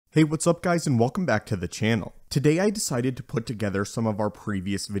Hey, what's up guys, and welcome back to the channel. Today I decided to put together some of our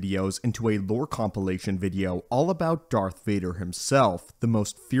previous videos into a lore compilation video all about Darth Vader himself, the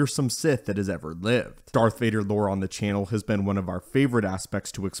most fearsome Sith that has ever lived. Darth Vader lore on the channel has been one of our favorite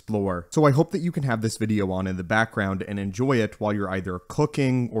aspects to explore, so I hope that you can have this video on in the background and enjoy it while you're either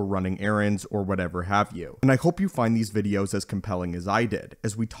cooking or running errands or whatever have you. And I hope you find these videos as compelling as I did,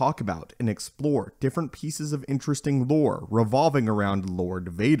 as we talk about and explore different pieces of interesting lore revolving around Lord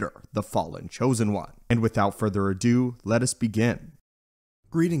Vader, the fallen chosen one. And without further ado, let us begin.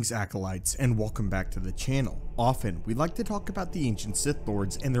 Greetings acolytes, and welcome back to the channel. Often, we like to talk about the ancient Sith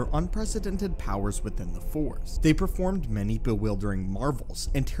Lords and their unprecedented powers within the Force. They performed many bewildering marvels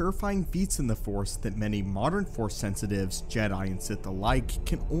and terrifying feats in the Force that many modern Force sensitives, Jedi and Sith alike,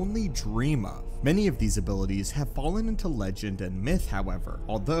 can only dream of. Many of these abilities have fallen into legend and myth, however,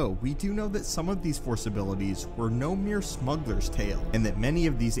 although we do know that some of these Force abilities were no mere smuggler's tale, and that many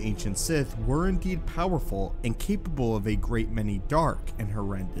of these ancient Sith were indeed powerful and capable of a great many dark and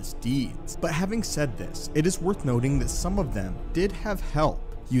horrendous deeds. But having said this, it is worth noting that some of them did have help.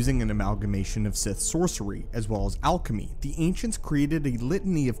 Using an amalgamation of Sith sorcery as well as alchemy, the ancients created a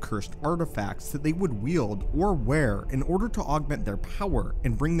litany of cursed artifacts that they would wield or wear in order to augment their power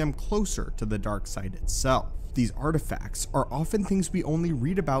and bring them closer to the dark side itself. These artifacts are often things we only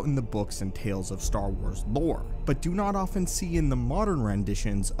read about in the books and tales of Star Wars lore, but do not often see in the modern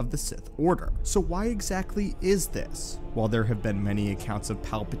renditions of the Sith Order. So why exactly is this? While there have been many accounts of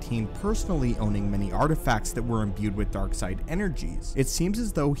Palpatine personally owning many artifacts that were imbued with dark side energies, it seems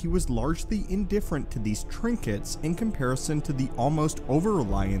as though he was largely indifferent to these trinkets in comparison to the almost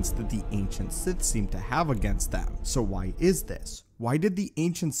over-reliance that the ancient Sith seem to have against them. So why is this? Why did the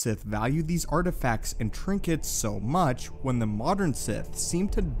ancient Sith value these artifacts and trinkets so much when the modern Sith seem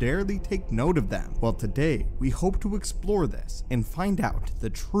to barely take note of them? Well, today we hope to explore this and find out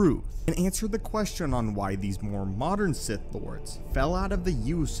the truth and answer the question on why these more modern Sith Lords fell out of the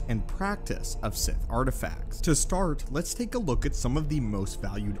use and practice of Sith artifacts. To start, let's take a look at some of the most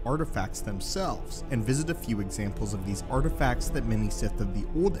valued artifacts themselves and visit a few examples of these artifacts that many Sith of the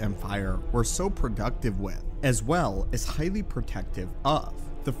Old Empire were so productive with, as well as highly protective of.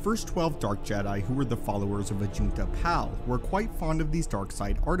 The first 12 Dark Jedi who were the followers of Ajunta Pal were quite fond of these dark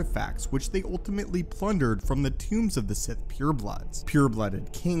side artifacts, which they ultimately plundered from the tombs of the Sith purebloods,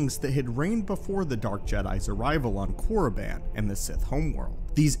 pure-blooded kings that had reigned before the Dark Jedi's arrival on Korriban and the Sith homeworld.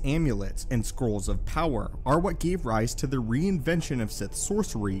 These amulets and scrolls of power are what gave rise to the reinvention of Sith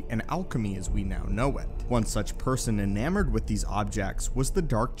sorcery and alchemy as we now know it. One such person enamored with these objects was the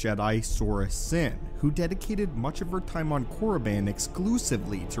Dark Jedi Sora Sin, who dedicated much of her time on Korriban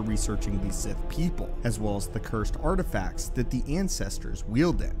exclusively to researching these Sith people, as well as the cursed artifacts that the ancestors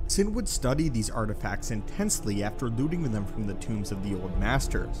wielded. Sin would study these artifacts intensely after looting them from the tombs of the old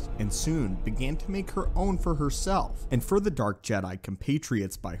masters, and soon began to make her own for herself and for the Dark Jedi compatriots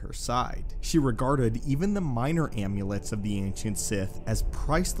by her side. She regarded even the minor amulets of the ancient Sith as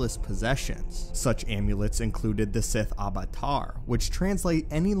priceless possessions. Such amulets included the Sith Avatar, which translate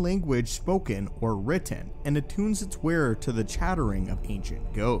any language spoken or written and attunes its wearer to the chattering of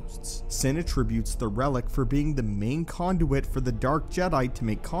ancient ghosts. Sin attributes the relic for being the main conduit for the Dark Jedi to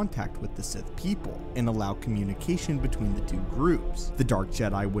make contact with the Sith people and allow communication between the two groups. The Dark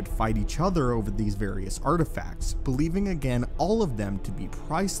Jedi would fight each other over these various artifacts, believing again all of them to be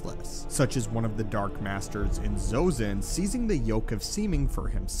priceless, such as one of the Dark Masters in Zozan seizing the yoke of seeming for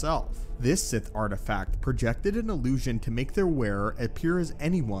himself. This Sith artifact projected an illusion to make their wearer appear as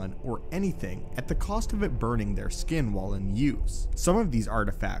anyone or anything at the cost of it burning their skin while in use. Some of these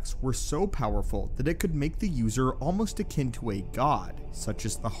artifacts were so powerful that it could make the user almost akin to a god, such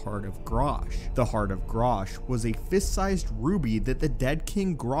as the Heart of Grosh. The Heart of Grosh was a fist-sized ruby that the dead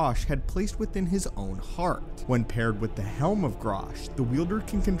King Grosh had placed within his own heart. When paired with the Helm of Grosh, the wielder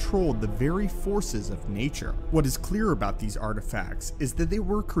can control the very forces of nature. What is clear about these artifacts is that they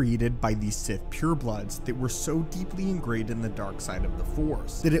were created by these Sith purebloods that were so deeply ingrained in the dark side of the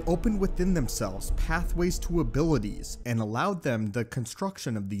Force that it opened within themselves pathways to abilities and allowed them the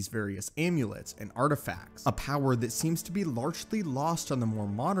construction of these various amulets and artifacts, a power that seems to be largely lost on the more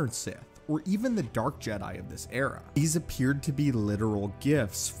modern Sith or even the Dark Jedi of this era. These appeared to be literal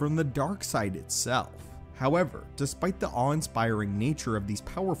gifts from the dark side itself. However, despite the awe-inspiring nature of these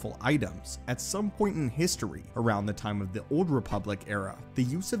powerful items, at some point in history, around the time of the Old Republic era, the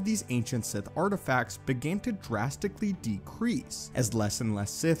use of these ancient Sith artifacts began to drastically decrease, as less and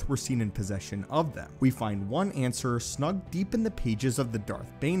less Sith were seen in possession of them. We find one answer snug deep in the pages of the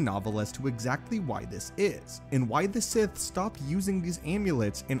Darth Bane novel as to exactly why this is, and why the Sith stopped using these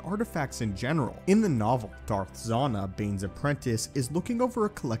amulets and artifacts in general. In the novel, Darth Zana, Bane's apprentice, is looking over a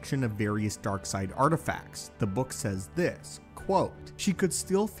collection of various dark side artifacts. The book says this, quote, "She could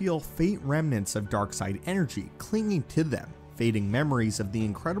still feel faint remnants of dark side energy clinging to them, fading memories of the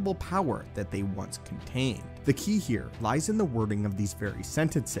incredible power that they once contained." The key here lies in the wording of these very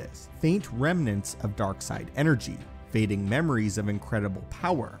sentences, faint remnants of dark side energy, fading memories of incredible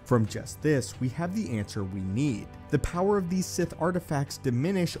power. From just this, we have the answer we need. The power of these Sith artifacts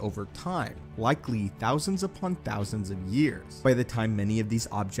diminish over time, likely thousands upon thousands of years. By the time many of these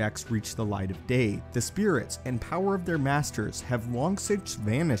objects reach the light of day, the spirits and power of their masters have long since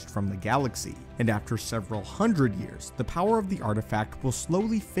vanished from the galaxy, and after several hundred years, the power of the artifact will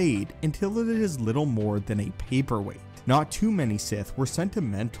slowly fade until it is little more than a paperweight. Not too many Sith were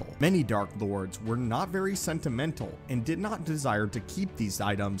sentimental. Many Dark Lords were not very sentimental and did not desire to keep these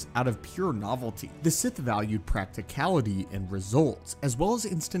items out of pure novelty. The Sith valued practicality and results, as well as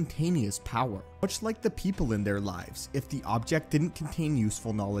instantaneous power. Much like the people in their lives, if the object didn't contain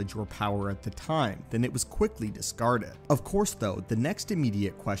useful knowledge or power at the time, then it was quickly discarded. Of course though, the next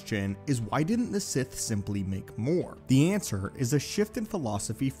immediate question is why didn't the Sith simply make more? The answer is a shift in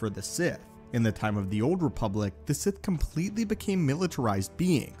philosophy for the Sith. In the time of the Old Republic, the Sith completely became militarized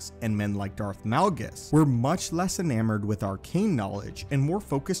beings, and men like Darth Malgus were much less enamored with arcane knowledge and more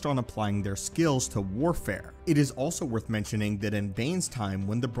focused on applying their skills to warfare. It is also worth mentioning that in Bane's time,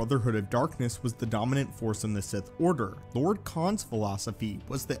 when the Brotherhood of Darkness was the dominant force in the Sith Order, Lord Khan's philosophy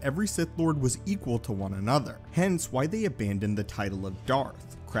was that every Sith Lord was equal to one another, hence why they abandoned the title of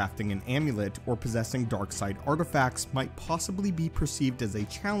Darth. Crafting an amulet or possessing dark side artifacts might possibly be perceived as a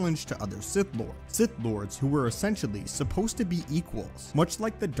challenge to other Sith Lords who were essentially supposed to be equals, much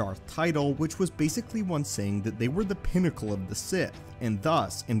like the Darth title, which was basically one saying that they were the pinnacle of the Sith, and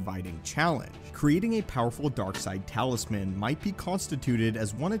thus inviting challenge. Creating a powerful dark side talisman might be constituted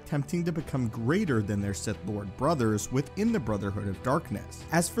as one attempting to become greater than their Sith Lord brothers within the Brotherhood of Darkness.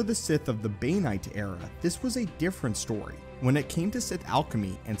 As for the Sith of the Baneite era, this was a different story. When it came to Sith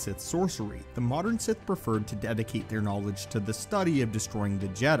alchemy and Sith sorcery, the modern Sith preferred to dedicate their knowledge to the study of destroying the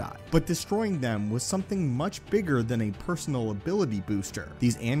Jedi, but destroying them was something much bigger than a personal ability booster.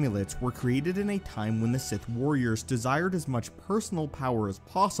 These amulets were created in a time when the Sith warriors desired as much personal power as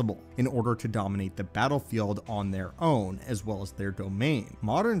possible in order to dominate the battlefield on their own as well as their domain.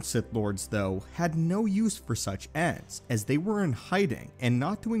 Modern Sith Lords, though, had no use for such ends, as they were in hiding and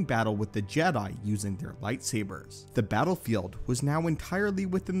not doing battle with the Jedi using their lightsabers. The battlefield was now entirely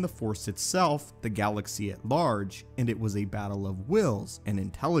within the Force itself, the galaxy at large, and it was a battle of wills and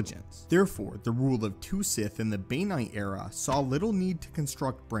intelligence. Therefore, the rule of two Sith in the Baneite era saw little need to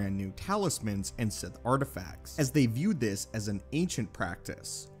construct brand new talismans and Sith artifacts, as they viewed this as an ancient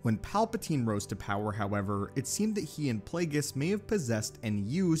practice. When Palpatine rose to power, however, it seemed that he and Plagueis may have possessed and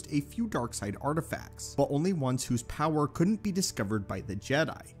used a few darkside artifacts, but only ones whose power couldn't be discovered by the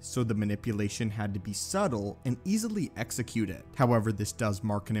Jedi, so the manipulation had to be subtle and easily executed. However, this does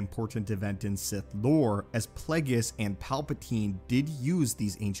mark an important event in Sith lore, as Plagueis and Palpatine did use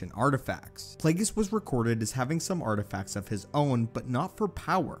these ancient artifacts. Plagueis was recorded as having some artifacts of his own, but not for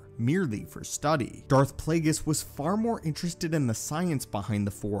power, merely for study. Darth Plagueis was far more interested in the science behind the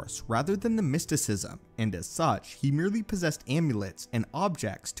Force rather than the mysticism, and as such, he merely possessed amulets and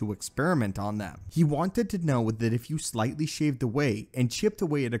objects to experiment on them. He wanted to know that if you slightly shaved away and chipped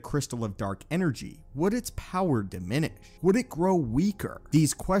away at a crystal of dark energy, would its power diminish? Would it grow weaker?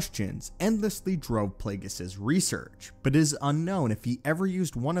 These questions endlessly drove Plagueis' research, but it is unknown if he ever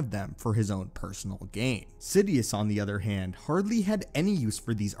used one of them for his own personal gain. Sidious, on the other hand, hardly had any use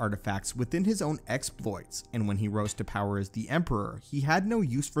for these artifacts within his own exploits, and when he rose to power as the Emperor, he had no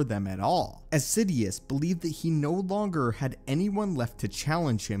use for them at all, as Sidious believed that he no longer had anyone left to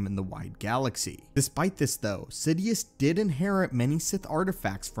challenge him in the wide galaxy. Despite this though, Sidious did inherit many Sith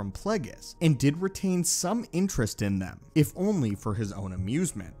artifacts from Plagueis, and did retain some interest in them, if only for his own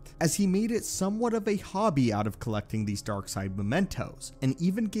amusement, as he made it somewhat of a hobby out of collecting these dark side mementos, and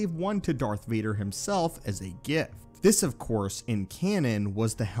even gave one to Darth Vader himself as a gift. This, of course, in canon,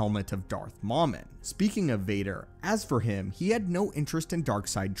 was the helmet of Darth Maul. Speaking of Vader, as for him, he had no interest in dark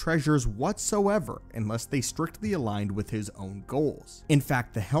side treasures whatsoever unless they strictly aligned with his own goals. In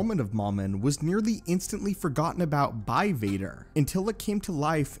fact, the helmet of Maul was nearly instantly forgotten about by Vader until it came to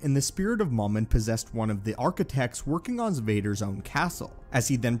life and the spirit of Maul possessed one of the architects working on Vader's own castle, as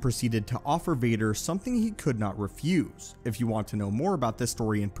he then proceeded to offer Vader something he could not refuse. If you want to know more about this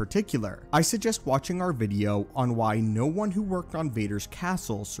story in particular, I suggest watching our video on why no one who worked on Vader's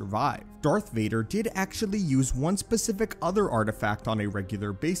castle survived. Darth Vader did actually use one specific other artifact on a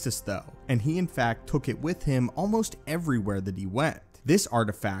regular basis though, and he in fact took it with him almost everywhere that he went. This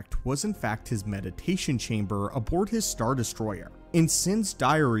artifact was in fact his meditation chamber aboard his Star Destroyer. In Sin's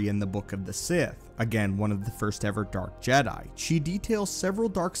diary in the Book of the Sith, again one of the first ever Dark Jedi, she details several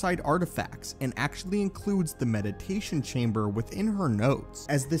dark side artifacts and actually includes the meditation chamber within her notes,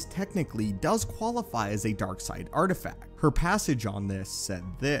 as this technically does qualify as a dark side artifact. Her passage on this said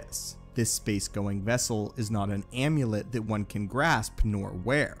this: "This space-going vessel is not an amulet that one can grasp nor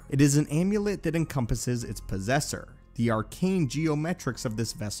wear. It is an amulet that encompasses its possessor. The arcane geometrics of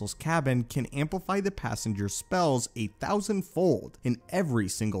this vessel's cabin can amplify the passenger's spells 1,000-fold in every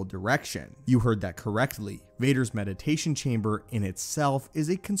single direction." You heard that correctly. Vader's meditation chamber in itself is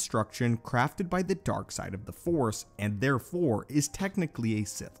a construction crafted by the dark side of the Force and therefore is technically a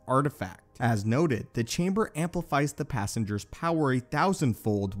Sith artifact. As noted, the chamber amplifies the passenger's power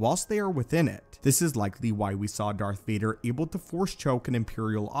 1,000-fold whilst they are within it. This is likely why we saw Darth Vader able to force choke an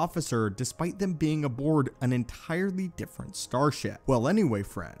Imperial officer despite them being aboard an entirely different starship. Well anyway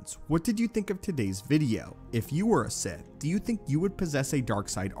friends, what did you think of today's video? If you were a Sith, do you think you would possess a dark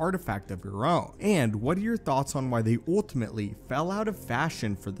side artifact of your own? And what are your thoughts on why they ultimately fell out of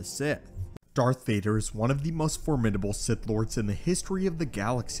fashion for the Sith? Darth Vader is one of the most formidable Sith Lords in the history of the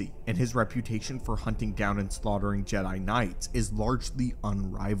galaxy, and his reputation for hunting down and slaughtering Jedi Knights is largely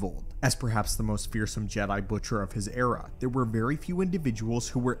unrivaled. As perhaps the most fearsome Jedi butcher of his era, there were very few individuals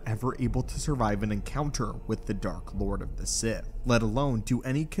who were ever able to survive an encounter with the Dark Lord of the Sith, let alone do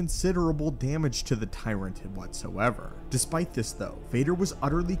any considerable damage to the tyrant whatsoever. Despite this though, Vader was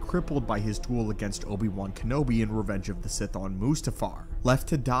utterly crippled by his duel against Obi-Wan Kenobi in Revenge of the Sith on Mustafar. Left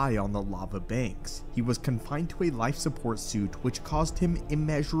to die on the lava banks, he was confined to a life support suit which caused him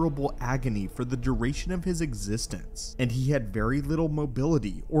immeasurable agony for the duration of his existence, and he had very little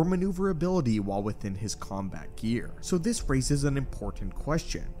mobility or maneuverability while within his combat gear. So this raises an important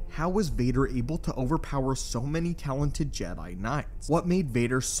question. How was Vader able to overpower so many talented Jedi Knights? What made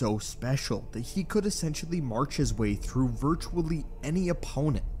Vader so special that he could essentially march his way through virtually any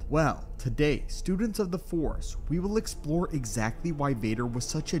opponent? Well, today, students of the Force, we will explore exactly why Vader was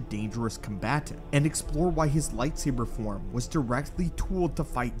such a dangerous combatant, and explore why his lightsaber form was directly tooled to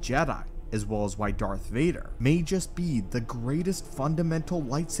fight Jedi, as well as why Darth Vader may just be the greatest fundamental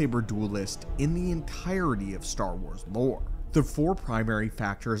lightsaber duelist in the entirety of Star Wars lore. The four primary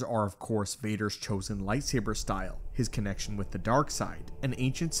factors are of course Vader's chosen lightsaber style, his connection with the dark side, an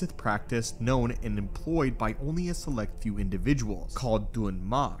ancient Sith practice known and employed by only a select few individuals called Dun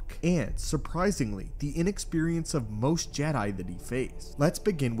Mak, and surprisingly, the inexperience of most Jedi that he faced. Let's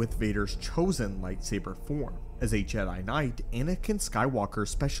begin with Vader's chosen lightsaber form. As a Jedi Knight, Anakin Skywalker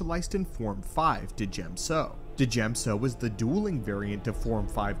specialized in Form 5 Djem-So. Djem-So is the dueling variant of Form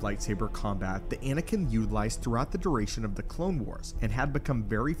 5 lightsaber combat that Anakin utilized throughout the duration of the Clone Wars and had become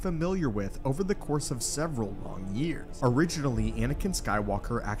very familiar with over the course of several long years. Originally, Anakin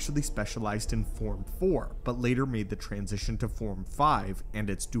Skywalker actually specialized in Form 4, but later made the transition to Form 5 and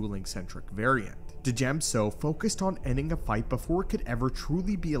its dueling-centric variant. Djem-So focused on ending a fight before it could ever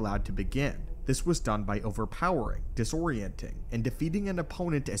truly be allowed to begin. This was done by overpowering, disorienting, and defeating an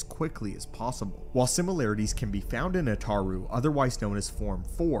opponent as quickly as possible. While similarities can be found in Ataru, otherwise known as Form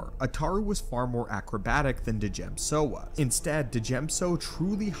 4, Ataru was far more acrobatic than Djem-So was. Instead, Djem-So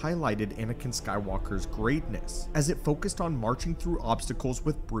truly highlighted Anakin Skywalker's greatness, as it focused on marching through obstacles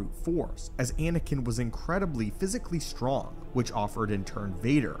with brute force, as Anakin was incredibly physically strong, which offered in turn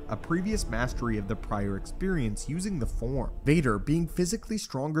Vader a previous mastery of the prior experience using the form. Vader being physically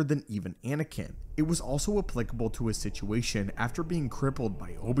stronger than even Anakin, it was also applicable to his situation after being crippled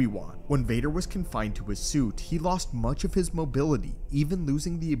by Obi-Wan. When Vader was confined to his suit, he lost much of his mobility, even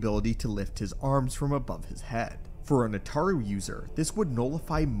losing the ability to lift his arms from above his head. For an Ataru user, this would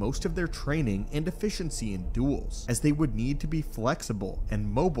nullify most of their training and efficiency in duels, as they would need to be flexible and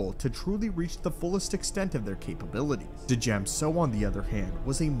mobile to truly reach the fullest extent of their capabilities. DJM-So, on the other hand,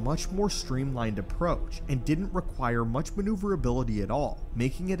 was a much more streamlined approach and didn't require much maneuverability at all,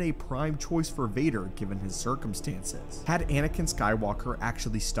 making it a prime choice for Vader given his circumstances. Had Anakin Skywalker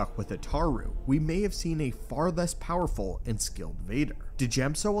actually stuck with Ataru, we may have seen a far less powerful and skilled Vader.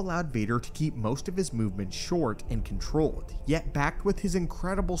 DJM-So allowed Vader to keep most of his movements short and controlled, yet backed with his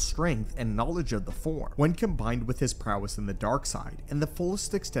incredible strength and knowledge of the Form. When combined with his prowess in the dark side and the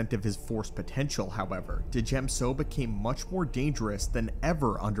fullest extent of his Force potential, however, DJM-So became much more dangerous than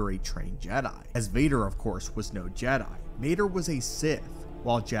ever under a trained Jedi. As Vader, of course, was no Jedi. Vader was a Sith.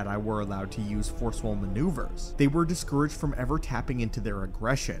 While Jedi were allowed to use forceful maneuvers, they were discouraged from ever tapping into their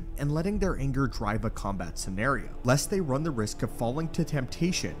aggression and letting their anger drive a combat scenario, lest they run the risk of falling to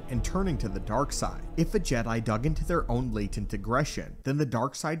temptation and turning to the dark side. If a Jedi dug into their own latent aggression, then the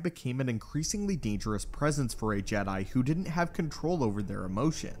dark side became an increasingly dangerous presence for a Jedi who didn't have control over their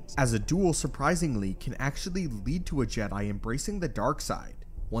emotions, as a duel surprisingly can actually lead to a Jedi embracing the dark side.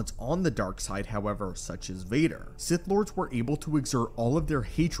 Once on the dark side, however, such as Vader, Sith Lords were able to exert all of their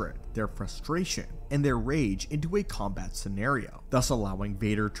hatred, their frustration, and their rage into a combat scenario, thus allowing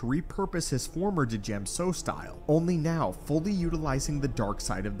Vader to repurpose his former DJM-So style, only now fully utilizing the dark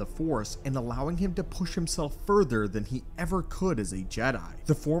side of the Force and allowing him to push himself further than he ever could as a Jedi.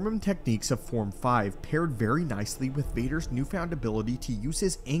 The form and techniques of Form 5 paired very nicely with Vader's newfound ability to use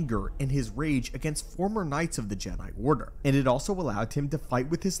his anger and his rage against former Knights of the Jedi Order, and it also allowed him to fight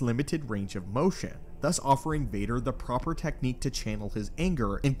with his limited range of motion, thus offering Vader the proper technique to channel his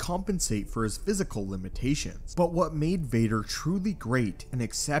anger and compensate for his physical limitations. But what made Vader truly great and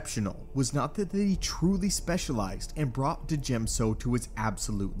exceptional was not that he truly specialized and brought DJM-So to its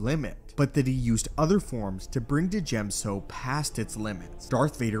absolute limit, but that he used other forms to bring DJM-So past its limits.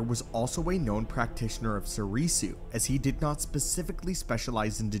 Darth Vader was also a known practitioner of Surisu, as he did not specifically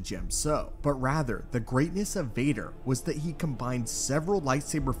specialize in DJM-So, but rather the greatness of Vader was that he combined several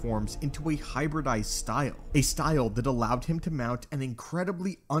lightsaber forms into a hybridized style, a style that allowed him to mount an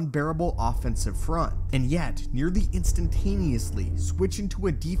incredibly unbearable offensive front, and yet nearly instantaneously switch into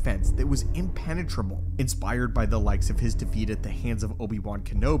a defense that was impenetrable. Inspired by the likes of his defeat at the hands of Obi-Wan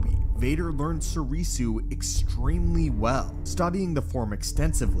Kenobi, Vader learned Surisu extremely well, studying the form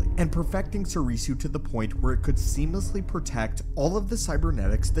extensively, and perfecting Surisu to the point where it could seamlessly protect all of the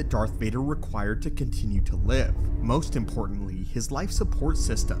cybernetics that Darth Vader required to continue to live. Most importantly, his life support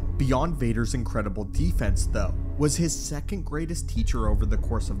system. Beyond Vader's incredible defense, though, was his second greatest teacher over the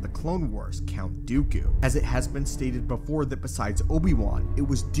course of the Clone Wars, Count Dooku. As it has been stated before that besides Obi-Wan, it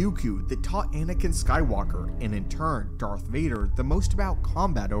was Dooku that taught Anakin Skywalker, and in turn, Darth Vader, the most about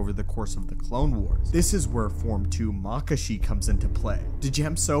combat over the course of the Clone Wars. This is where Form 2 Makashi comes into play.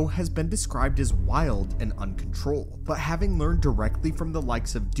 DJM-So has been described as wild and uncontrolled, but having learned directly from the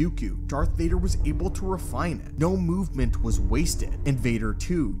likes of Dooku, Darth Vader was able to refine it. No movement was wasted, and Vader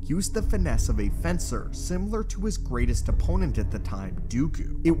too used the finesse of a fencer similar to his greatest opponent at the time,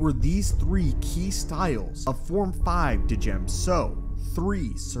 Dooku. It were these three key styles of Form 5 DJM-So, 3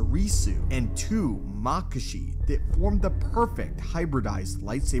 Surisu, and 2 Makashi that formed the perfect hybridized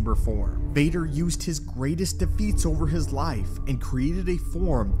lightsaber form. Vader used his greatest defeats over his life and created a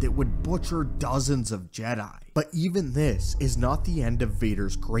form that would butcher dozens of Jedi. But even this is not the end of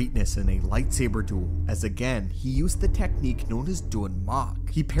Vader's greatness in a lightsaber duel, as again, he used the technique known as Duan Mach.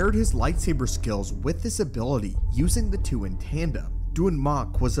 He paired his lightsaber skills with this ability, using the two in tandem. Duan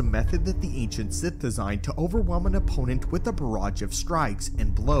Mach was a method that the ancient Sith designed to overwhelm an opponent with a barrage of strikes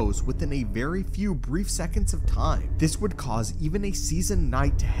and blows within a very few brief seconds of time. This would cause even a seasoned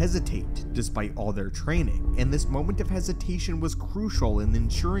knight to hesitate despite all their training, and this moment of hesitation was crucial in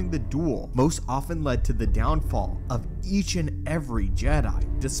ensuring the duel most often led to the downfall of each and every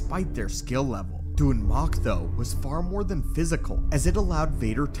Jedi despite their skill level. Duan Mach, though, was far more than physical, as it allowed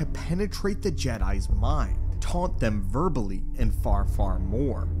Vader to penetrate the Jedi's mind, taunt them verbally, and far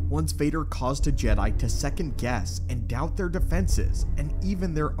more. Once Vader caused a Jedi to second guess and doubt their defenses and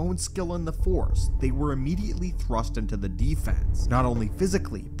even their own skill in the Force, they were immediately thrust into the defense, not only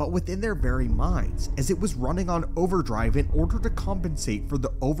physically but within their very minds, as it was running on overdrive in order to compensate for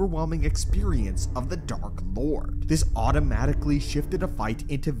the overwhelming experience of the Dark Lord. This automatically shifted a fight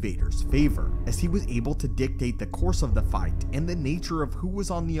into Vader's favor, as he was able to dictate the course of the fight and the nature of who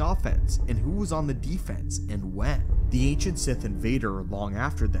was on the offense and who was on the defense and when. The ancient Sith and Vader, long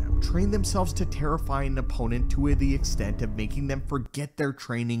after them, trained themselves to terrify an opponent to the extent of making them forget their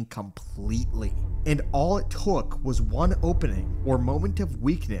training completely. and all it took was one opening or moment of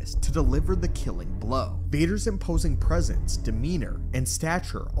weakness to deliver the killing blow. Vader's imposing presence, demeanor, and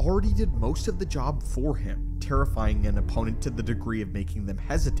stature already did most of the job for him, terrifying an opponent to the degree of making them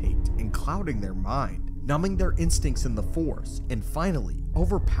hesitate and clouding their mind, numbing their instincts in the Force, and finally,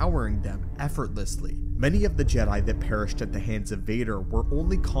 overpowering them effortlessly. Many of the Jedi that perished at the hands of Vader were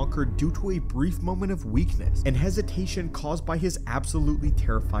only conquered due to a brief moment of weakness and hesitation caused by his absolutely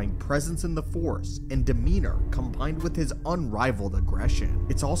terrifying presence in the Force and demeanor combined with his unrivaled aggression.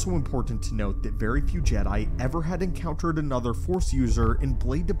 It's also important to note that very few Jedi ever had encountered another Force user in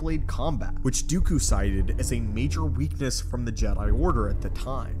blade-to-blade combat, which Dooku cited as a major weakness from the Jedi Order at the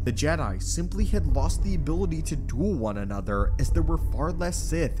time. The Jedi simply had lost the ability to duel one another as there were far less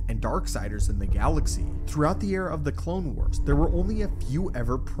Sith and Darksiders in the galaxy. Throughout the era of the Clone Wars, there were only a few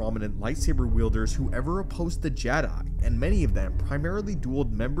ever prominent lightsaber wielders who ever opposed the Jedi, and many of them primarily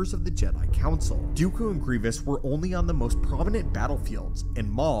dueled members of the Jedi Council. Dooku and Grievous were only on the most prominent battlefields, and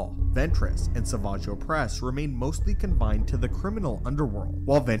Maul, Ventress, and Savage Opress remained mostly confined to the criminal underworld.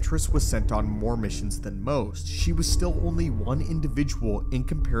 While Ventress was sent on more missions than most, she was still only one individual in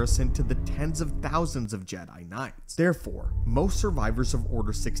comparison to the tens of thousands of Jedi Knights. Therefore, most survivors of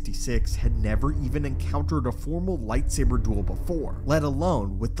Order 66 had never even encountered a formal lightsaber duel before, let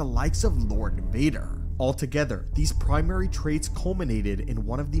alone with the likes of Lord Vader. Altogether, these primary traits culminated in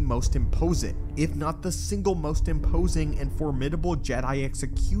one of the most imposing, if not the single most imposing and formidable Jedi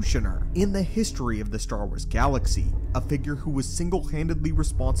executioner in the history of the Star Wars galaxy, a figure who was single-handedly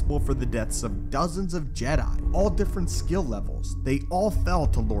responsible for the deaths of dozens of Jedi, all different skill levels. They all fell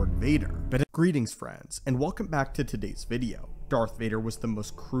to Lord Vader. Greetings friends, and welcome back to today's video. Darth Vader was the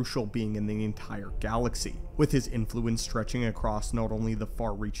most crucial being in the entire galaxy, with his influence stretching across not only the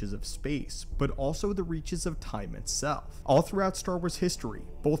far reaches of space, but also the reaches of time itself. All throughout Star Wars history,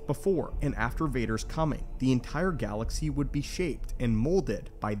 both before and after Vader's coming, the entire galaxy would be shaped and molded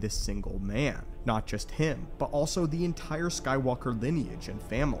by this single man. Not just him, but also the entire Skywalker lineage and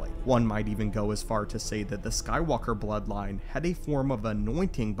family. One might even go as far to say that the Skywalker bloodline had a form of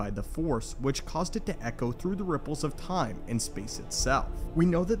anointing by the Force which caused it to echo through the ripples of time and space itself. We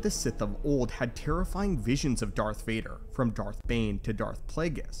know that the Sith of old had terrifying visions of Darth Vader, from Darth Bane to Darth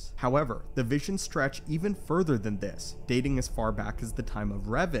Plagueis. However, the visions stretch even further than this, dating as far back as the time of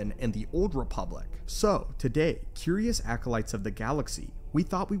Revan and the Old Republic. So, today, curious acolytes of the galaxy, we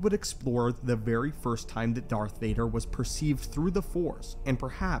thought we would explore the very first time that Darth Vader was perceived through the Force, and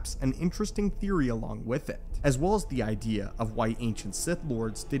perhaps an interesting theory along with it, as well as the idea of why ancient Sith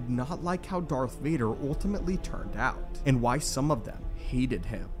Lords did not like how Darth Vader ultimately turned out, and why some of them hated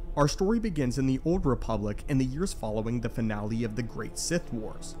him. Our story begins in the Old Republic in the years following the finale of the Great Sith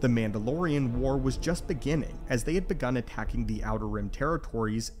Wars. The Mandalorian War was just beginning, as they had begun attacking the Outer Rim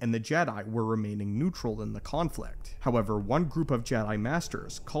territories and the Jedi were remaining neutral in the conflict. However, one group of Jedi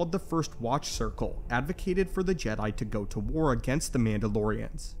Masters, called the First Watch Circle, advocated for the Jedi to go to war against the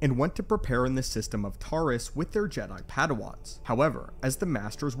Mandalorians, and went to prepare in the system of Taurus with their Jedi Padawans. However, as the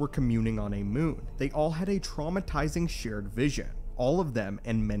Masters were communing on a moon, they all had a traumatizing shared vision. All of them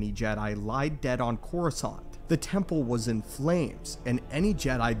and many Jedi lied dead on Coruscant. The temple was in flames, and any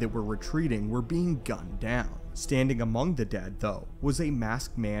Jedi that were retreating were being gunned down. Standing among the dead, though, was a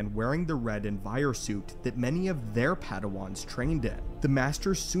masked man wearing the red Envir suit that many of their Padawans trained in. The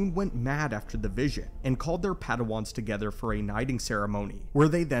Masters soon went mad after the vision, and called their Padawans together for a knighting ceremony, where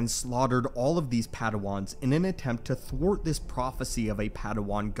they then slaughtered all of these Padawans in an attempt to thwart this prophecy of a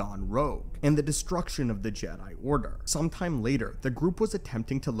Padawan gone rogue, and the destruction of the Jedi Order. Sometime later, the group was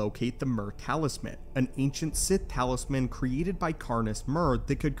attempting to locate the Myrrh Talisman, an ancient Sith talisman created by Karness Myrrh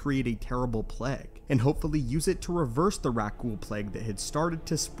that could create a terrible plague, and hopefully use it to reverse the Rakghoul plague that had started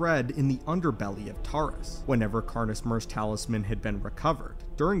to spread in the underbelly of Taurus. Whenever Karness Myrrh's talisman had been recovered,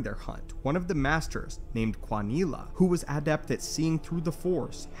 during their hunt, one of the Masters, named Quanila, who was adept at seeing through the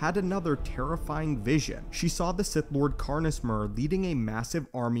Force, had another terrifying vision. She saw the Sith Lord Karness Myrrh leading a massive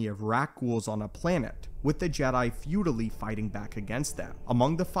army of Rakghouls on a planet, with the Jedi futilely fighting back against them.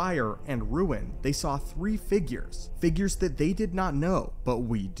 Among the fire and ruin, they saw three figures that they did not know, but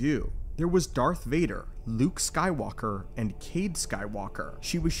we do. There was Darth Vader, Luke Skywalker, and Cade Skywalker.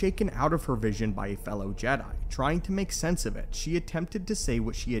 She was shaken out of her vision by a fellow Jedi. Trying to make sense of it, she attempted to say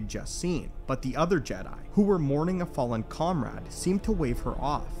what she had just seen, but the other Jedi, who were mourning a fallen comrade, seemed to wave her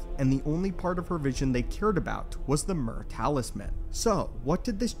off, and the only part of her vision they cared about was the Myrrh Talisman. So, what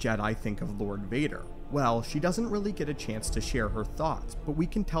did this Jedi think of Lord Vader? Well, she doesn't really get a chance to share her thoughts, but we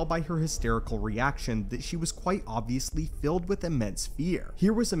can tell by her hysterical reaction that she was quite obviously filled with immense fear.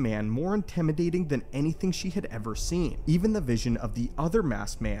 Here was a man more intimidating than anything she had ever seen. Even the vision of the other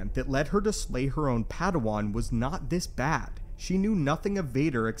masked man that led her to slay her own Padawan was not this bad. She knew nothing of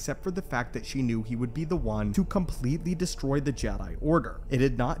Vader except for the fact that she knew he would be the one to completely destroy the Jedi Order. It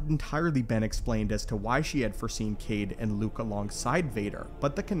had not entirely been explained as to why she had foreseen Cade and Luke alongside Vader,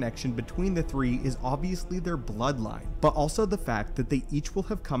 but the connection between the three is obviously their bloodline, but also the fact that they each will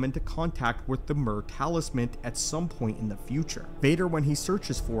have come into contact with the Myrrh Talisman at some point in the future. Vader, when he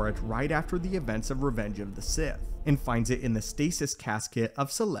searches for it right after the events of Revenge of the Sith, and finds it in the stasis casket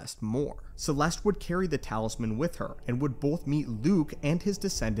of Celeste Moore. Celeste would carry the talisman with her and would both meet Luke and his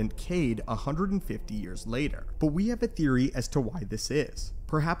descendant Cade 150 years later. But we have a theory as to why this is.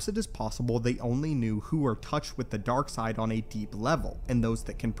 Perhaps it is possible they only knew who are touched with the dark side on a deep level, and those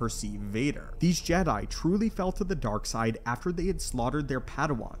that can perceive Vader. These Jedi truly fell to the dark side after they had slaughtered their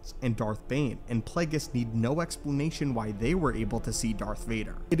Padawans, and Darth Bane and Plagueis need no explanation why they were able to see Darth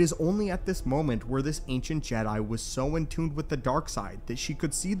Vader. It is only at this moment where this ancient Jedi was so in tune with the dark side that she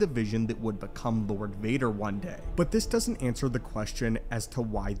could see the vision that would become Lord Vader one day. But this doesn't answer the question as to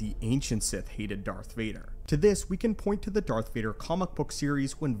why the ancient Sith hated Darth Vader. To this, we can point to the Darth Vader comic book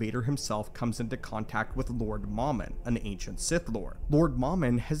series when Vader himself comes into contact with Lord Mammon, an ancient Sith Lord. Lord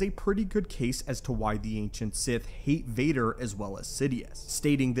Mammon has a pretty good case as to why the ancient Sith hate Vader as well as Sidious,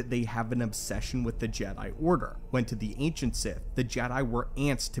 stating that they have an obsession with the Jedi Order, when to the ancient Sith, the Jedi were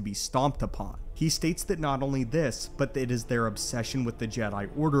ants to be stomped upon. He states that not only this, but that it is their obsession with the Jedi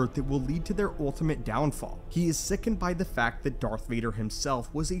Order that will lead to their ultimate downfall. He is sickened by the fact that Darth Vader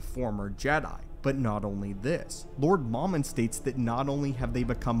himself was a former Jedi. But not only this, Lord Mammon states that not only have they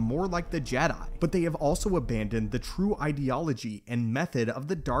become more like the Jedi, but they have also abandoned the true ideology and method of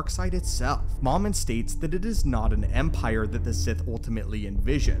the dark side itself. Mammon states that it is not an empire that the Sith ultimately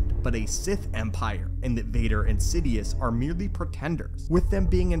envisioned, but a Sith empire, and that Vader and Sidious are merely pretenders, with them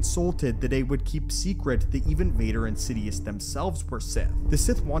being insulted that they would keep secret that even Vader and Sidious themselves were Sith. The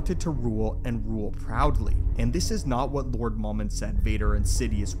Sith wanted to rule and rule proudly, and this is not what Lord Mammon said Vader and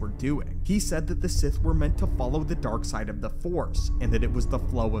Sidious were doing. He said that the Sith were meant to follow the dark side of the Force, and that it was the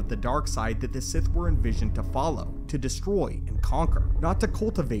flow of the dark side that the Sith were envisioned to follow, to destroy and conquer, not to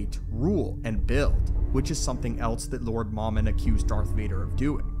cultivate, rule, and build, which is something else that Lord Mammon accused Darth Vader of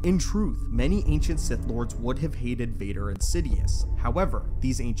doing. In truth, many ancient Sith Lords would have hated Vader and Sidious. However,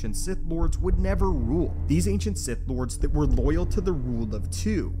 these ancient Sith Lords would never rule. These ancient Sith Lords that were loyal to the rule of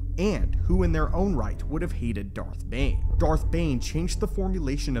two, and who in their own right would have hated Darth Bane. Darth Bane changed the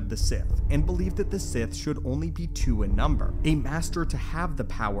formulation of the Sith, and believed that the Sith should only be two in number, a master to have the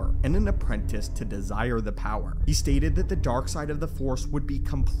power, and an apprentice to desire the power. He stated that the dark side of the Force would be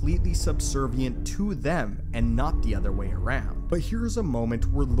completely subservient to them, and not the other way around. But here's a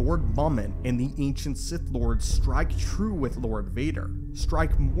moment where Lord Mammon and the ancient Sith Lords strike true with Lord Vader,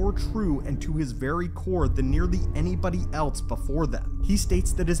 strike more true and to his very core than nearly anybody else before them. He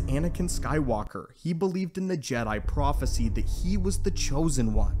states that as Anakin Skywalker, he believed in the Jedi prophecy that he was the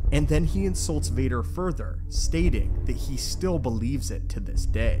chosen one, and then he insults Vader further, stating that he still believes it to this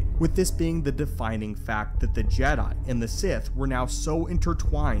day. With this being the defining fact that the Jedi and the Sith were now so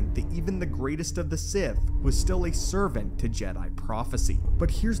intertwined that even the greatest of the Sith was still a servant to Jedi prophecy.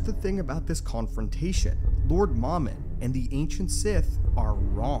 But here's the thing about this confrontation. Lord Mammon and the ancient Sith are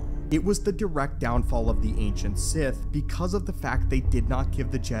wrong. It was the direct downfall of the ancient Sith because of the fact they did not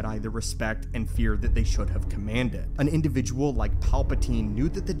give the Jedi the respect and fear that they should have commanded. An individual like Palpatine knew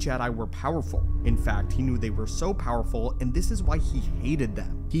that the Jedi were powerful. In fact, he knew they were so powerful, and this is why he hated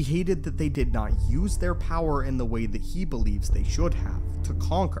them. He hated that they did not use their power in the way that he believes they should have, to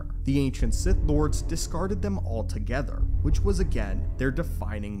conquer. The ancient Sith Lords discarded them altogether, which was again their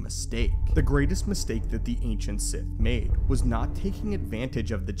defining mistake. The greatest mistake that the ancient Sith made was not taking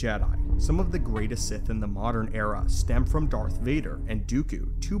advantage of the Jedi. Some of the greatest Sith in the modern era stem from Darth Vader and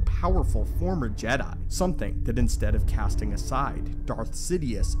Dooku, two powerful former Jedi, something that instead of casting aside, Darth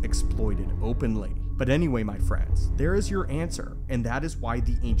Sidious exploited openly. But anyway, my friends, there is your answer, and that is why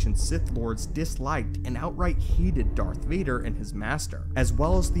the ancient Sith Lords disliked and outright hated Darth Vader and his master, as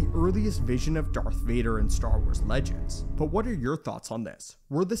well as the earliest vision of Darth Vader in Star Wars Legends. But what are your thoughts on this?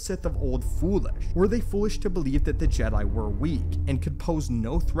 Were the Sith of old foolish? Were they foolish to believe that the Jedi were weak and could pose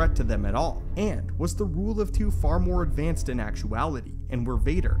no threat to them at all? And was the rule of two far more advanced in actuality? And were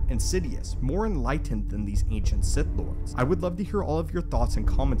Vader and Sidious more enlightened than these ancient Sith Lords? I would love to hear all of your thoughts and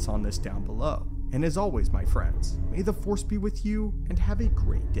comments on this down below. And as always, my friends, may the Force be with you, and have a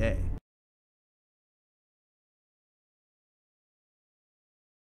great day.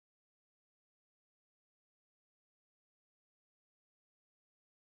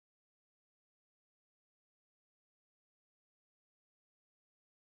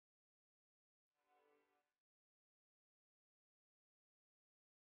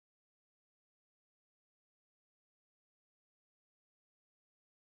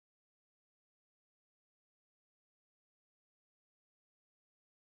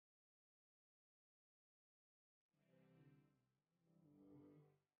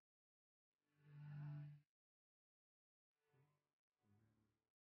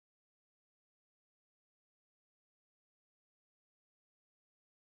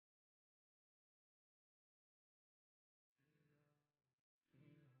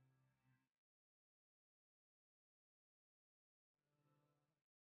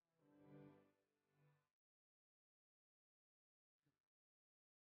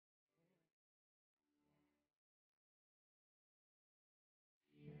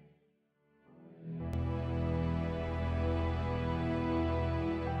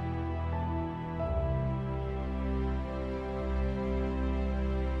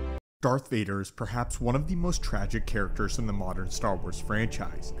 Darth Vader is perhaps one of the most tragic characters in the modern Star Wars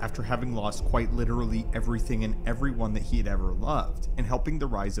franchise, after having lost quite literally everything and everyone that he had ever loved, and helping the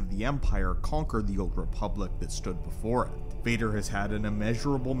rise of the Empire conquer the old Republic that stood before it. Vader has had an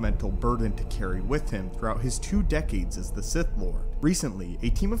immeasurable mental burden to carry with him throughout his 2 decades as the Sith Lord. Recently, a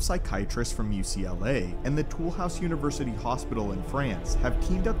team of psychiatrists from UCLA and the Toolhouse University Hospital in France have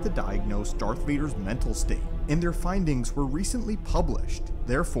teamed up to diagnose Darth Vader's mental state, and their findings were recently published.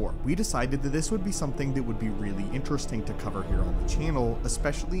 Therefore, we decided that this would be something that would be really interesting to cover here on the channel,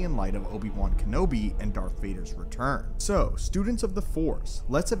 especially in light of Obi-Wan Kenobi and Darth Vader's return. So, students of the Force,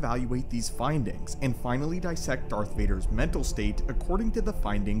 let's evaluate these findings and finally dissect Darth Vader's mental state according to the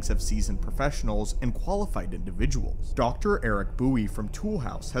findings of seasoned professionals and qualified individuals. Dr. Eric Bowie from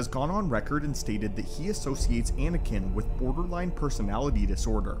Toolhouse has gone on record and stated that he associates Anakin with borderline personality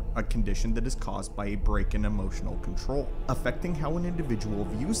disorder, a condition that is caused by a break in emotional control, affecting how an individual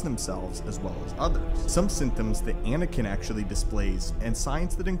views themselves as well as others. Some symptoms that Anakin actually displays, and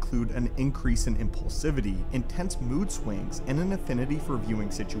signs that include an increase in impulsivity, intense mood swings, and an affinity for viewing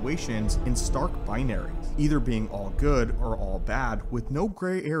situations in stark binaries, either being all good or all bad with no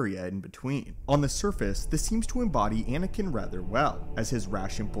gray area in between. On the surface, this seems to embody Anakin rather well, as his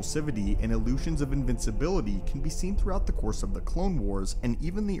rash impulsivity and illusions of invincibility can be seen throughout the course of the Clone Wars and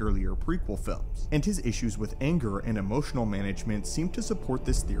even the earlier prequel films, and his issues with anger and emotional management seem to support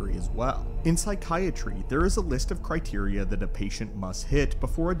this theory as well. In psychiatry, there is a list of criteria that a patient must hit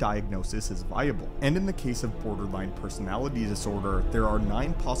before a diagnosis is viable, and in the case of borderline personality disorder, there are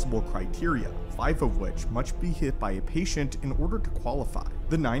 9 possible criteria, 5 of which must be hit by a patient in order to qualify.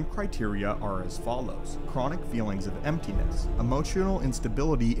 The 9 criteria are as follows: chronic feelings of emptiness, emotional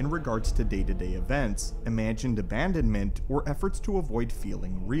instability in regards to day-to-day events, imagined abandonment, or efforts to avoid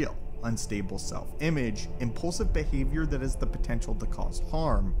feeling real, unstable self-image, impulsive behavior that has the potential to cause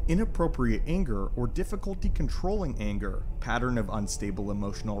harm, inappropriate anger or difficulty controlling anger, pattern of unstable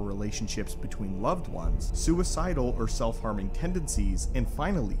emotional relationships between loved ones, suicidal or self-harming tendencies, and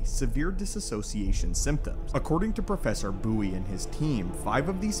finally, severe disassociation symptoms. According to Professor Bowie and his team, 5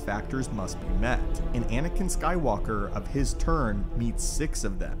 of these factors must be met, and Anakin Skywalker, of his turn, meets 6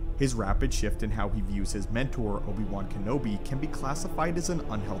 of them. His rapid shift in how he views his mentor, Obi-Wan Kenobi, can be classified as an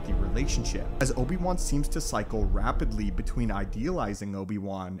unhealthy relationship, as Obi-Wan seems to cycle rapidly between idealizing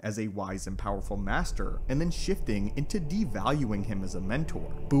Obi-Wan as a wise and powerful master, and then shifting into devaluing him as a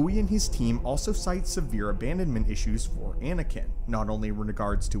mentor. Bowie and his team also cite severe abandonment issues for Anakin, not only in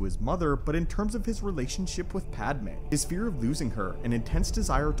regards to his mother, but in terms of his relationship with Padme. His fear of losing her, and intense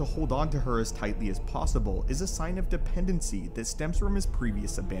desire to hold on to her as tightly as possible, is a sign of dependency that stems from his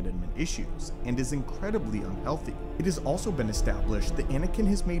previous abandonment issues, and is incredibly unhealthy. It has also been established that Anakin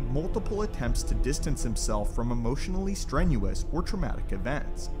has made multiple attempts to distance himself from emotionally strenuous or traumatic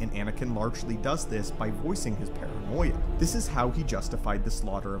events, and Anakin largely does this by voicing his paranoia. This is how he justified the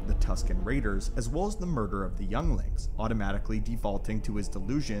slaughter of the Tusken Raiders, as well as the murder of the younglings, automatically defaulting to his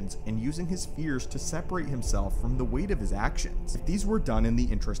delusions and using his fears to separate himself from the weight of his actions. If these were done in the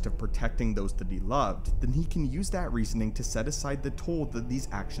interest of protecting those that he loved, then he can use that reasoning to set aside the toll that these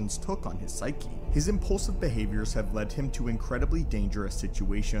actions took on his psyche. His impulsive behaviors have led him to incredibly dangerous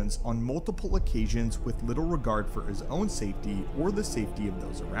situations on multiple occasions with little regard for his own safety or the safety of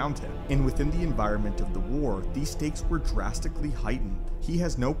those around him. And within the environment of the war, these stakes were drastically heightened. He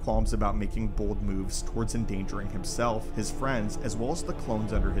has no qualms about making bold moves towards endangering himself, his friends, as well as the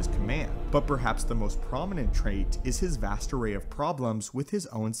clones under his command. But perhaps the most prominent trait is his vast array of problems with his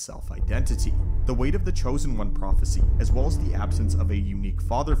own self-identity. The weight of the Chosen One prophecy, as well as the absence of a unique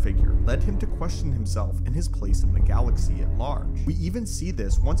father figure, led him to question himself and his place in the galaxy at large. We even see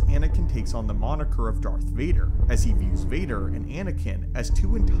this once Anakin takes on the moniker of Darth Vader, as he views Vader and Anakin as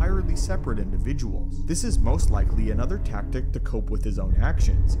 2 entirely separate individuals. This is most likely another tactic to cope with his own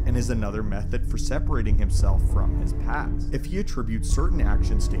actions, and is another method for separating himself from his past. If he attributes certain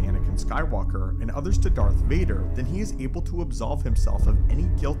actions to Anakin Skywalker and others to Darth Vader, then he is able to absolve himself of any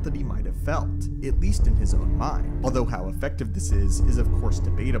guilt that he might have felt, at least in his own mind. Although how effective this is of course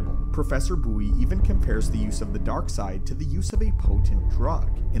debatable. Professor Bowie even compares the use of the dark side to the use of a potent drug,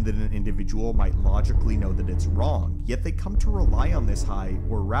 in that an individual might logically know that it's wrong, yet they come to rely on this high,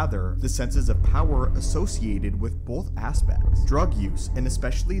 or rather, the senses of power associated with both aspects. Drug use, and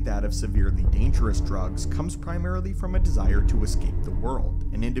especially that of severely dangerous drugs, comes primarily from a desire to escape the world,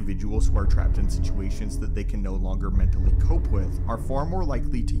 and individuals who are trapped in situations that they can no longer mentally cope with are far more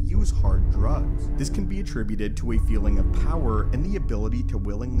likely to use hard drugs. This can be attributed to a feeling of power and the ability to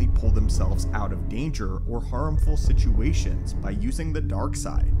willingly pull themselves out of danger or harmful situations by using the dark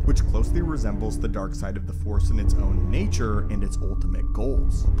side, which closely resembles the dark side of the Force in its own nature and its ultimate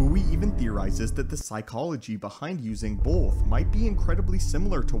goals. Bowie even theorizes that the psychology behind using both might be incredibly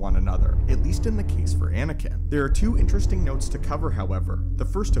similar to one another, at least in the case for Anakin. There are two interesting notes to cover, however, the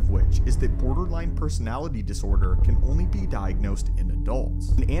first of which is that borderline personality disorder can only be diagnosed in adults,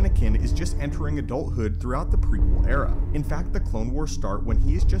 and Anakin is just entering adulthood throughout the prequel era. In fact, the Clone Wars start when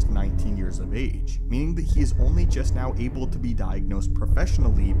he is just 19 years of age, meaning that he is only just now able to be diagnosed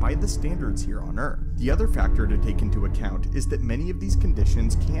professionally by the standards here on Earth. The other factor to take into account is that many of these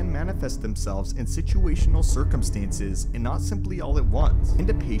conditions can manifest themselves in situational circumstances and not simply all at once, and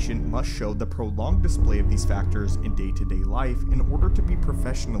a patient must show the prolonged display of these factors in day-to-day life in order to be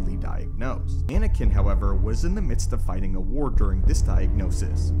professionally diagnosed. Anakin, however, was in the midst of fighting a war during this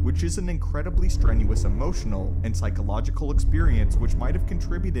diagnosis, which is an incredibly strenuous emotional and psychological experience which might have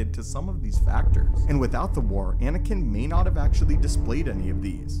contributed to some of these factors. And without the war, Anakin may not have actually displayed any of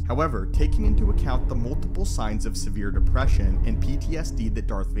these. However, taking into account the multiple signs of severe depression and PTSD that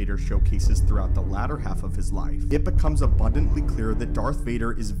Darth Vader showcases throughout the latter half of his life, it becomes abundantly clear that Darth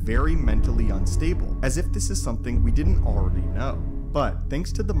Vader is very mentally unstable, as if this is something we didn't already know. But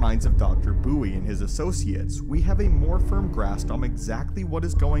thanks to the minds of Dr. Bowie and his associates, we have a more firm grasp on exactly what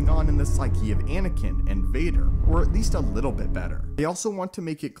is going on in the psyche of Anakin and Vader, or at least a little bit better. I also want to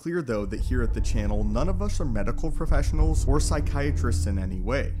make it clear though that here at the channel, none of us are medical professionals or psychiatrists in any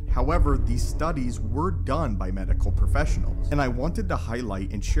way. However, these studies were done by medical professionals, and I wanted to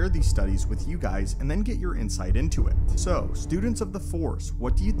highlight and share these studies with you guys and then get your insight into it. So, students of the Force,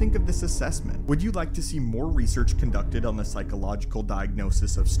 what do you think of this assessment? Would you like to see more research conducted on the psychological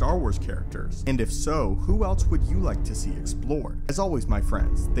diagnosis of Star Wars characters? And if so, who else would you like to see explored? As always, my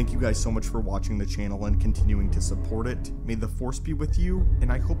friends, thank you guys so much for watching the channel and continuing to support it. May the Force be with you,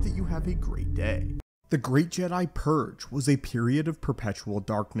 and I hope that you have a great day. The Great Jedi Purge was a period of perpetual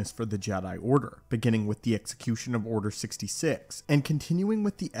darkness for the Jedi Order, beginning with the execution of Order 66, and continuing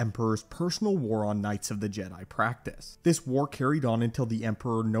with the Emperor's personal war on Knights of the Jedi practice. This war carried on until the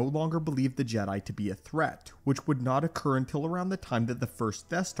Emperor no longer believed the Jedi to be a threat, which would not occur until around the time that the first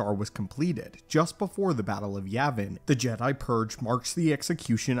Death Star was completed, just before the Battle of Yavin. The Jedi Purge marks the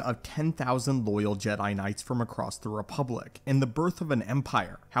execution of 10,000 loyal Jedi Knights from across the Republic, and the birth of an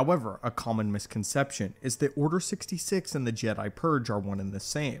empire. However, a common misconception is that Order 66 and the Jedi Purge are one and the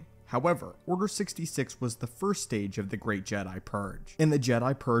same. However, Order 66 was the first stage of the Great Jedi Purge, and the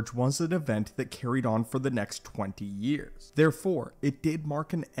Jedi Purge was an event that carried on for the next 20 years. Therefore, it did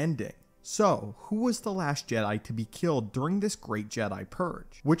mark an ending. So, who was the last Jedi to be killed during this Great Jedi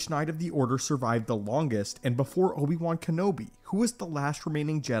Purge? Which Knight of the Order survived the longest, and before Obi-Wan Kenobi, who was the last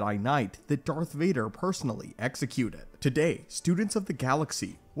remaining Jedi Knight that Darth Vader personally executed? Today, students of the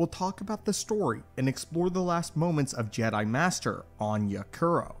galaxy will talk about the story and explore the last moments of Jedi Master Anya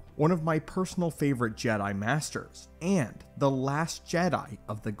Kuro, one of my personal favorite Jedi Masters, and the last Jedi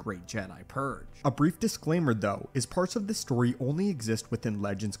of the Great Jedi Purge. A brief disclaimer though, is parts of this story only exist within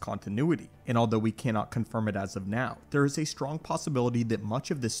Legends continuity, and although we cannot confirm it as of now, there is a strong possibility that much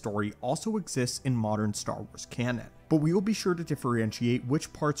of this story also exists in modern Star Wars canon. But we will be sure to differentiate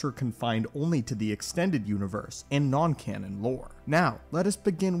which parts are confined only to the extended universe and non-canon lore. Now, let us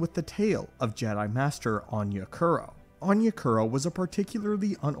begin with the tale of Jedi Master Anya Kuro. Anya Kuro was a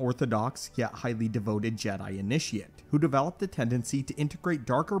particularly unorthodox yet highly devoted Jedi initiate who developed a tendency to integrate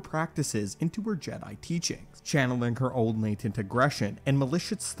darker practices into her Jedi teachings, channeling her own latent aggression and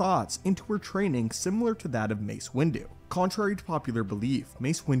malicious thoughts into her training similar to that of Mace Windu. Contrary to popular belief,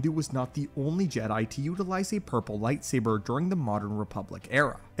 Mace Windu was not the only Jedi to utilize a purple lightsaber during the Modern Republic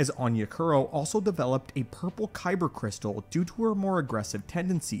era, as Anya Kuro also developed a purple kyber crystal due to her more aggressive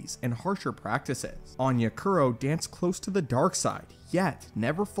tendencies and harsher practices. Anya Kuro danced close to the dark side, yet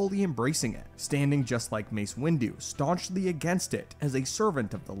never fully embracing it, standing just like Mace Windu, staunchly against it as a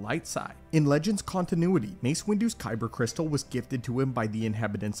servant of the light side. In Legends continuity, Mace Windu's kyber crystal was gifted to him by the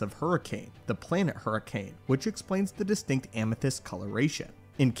inhabitants of Hurricane, the planet Hurricane, which explains the distinct amethyst coloration.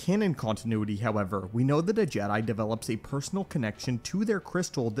 In canon continuity, however, we know that a Jedi develops a personal connection to their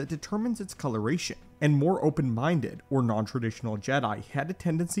crystal that determines its coloration, and more open-minded or non-traditional Jedi had a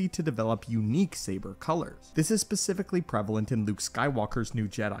tendency to develop unique saber colors. This is specifically prevalent in Luke Skywalker's New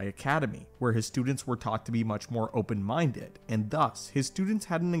Jedi Academy, where his students were taught to be much more open-minded, and thus his students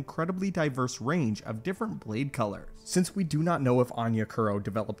had an incredibly diverse range of different blade colors. Since we do not know if Anya Kuro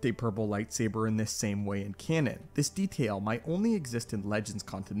developed a purple lightsaber in this same way in canon, this detail might only exist in Legends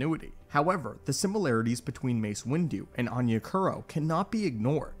continuity. However, the similarities between Mace Windu and Anya Kuro cannot be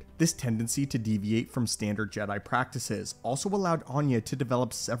ignored. This tendency to deviate from standard Jedi practices also allowed Anya to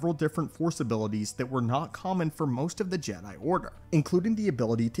develop several different Force abilities that were not common for most of the Jedi Order, including the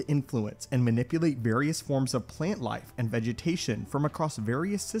ability to influence and manipulate various forms of plant life and vegetation from across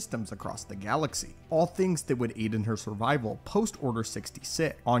various systems across the galaxy, all things that would aid in her survival post-Order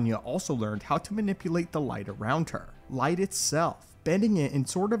 66. Anya also learned how to manipulate the light around her, light itself, bending it in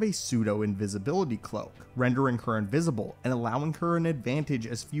sort of a pseudo-invisibility cloak, rendering her invisible and allowing her an advantage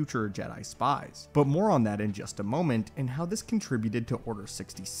as future Jedi spies. But more on that in just a moment, and how this contributed to Order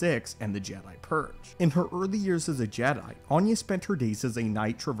 66 and the Jedi Purge. In her early years as a Jedi, Anya spent her days as a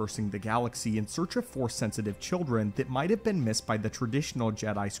knight traversing the galaxy in search of Force-sensitive children that might have been missed by the traditional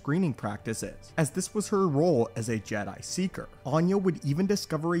Jedi screening practices, as this was her role as a Jedi Seeker. Anya would even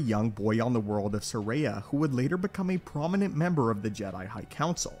discover a young boy on the world of Soraya who would later become a prominent member of the Jedi High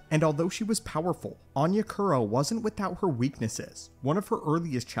Council. And although she was powerful, Anya Kuro wasn't without her weaknesses. One of her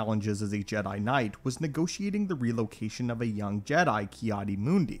earliest challenges as a Jedi Knight was negotiating the relocation of a young Jedi,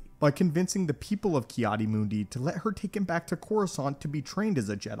 Ki-Adi-Mundi, by convincing the people of Ki-Adi-Mundi to let her take him back to Coruscant to be trained as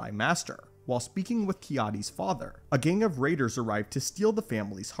a Jedi Master. While speaking with Ki-Adi's father, a gang of raiders arrived to steal the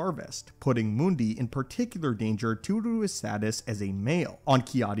family's harvest, putting Mundi in particular danger due to his status as a male. On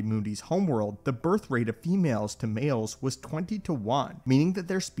Ki-Adi-Mundi's homeworld, the birth rate of females to males was 20-1, meaning that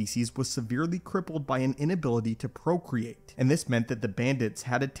their species was severely crippled by an inability to procreate, and this meant that the bandits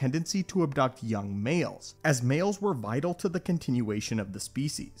had a tendency to abduct young males, as males were vital to the continuation of the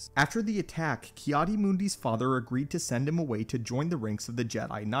species. After the attack, Ki-Adi-Mundi's father agreed to send him away to join the ranks of the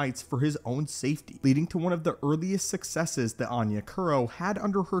Jedi Knights for his own safety, leading to one of the earliest successes that Anya Kuro had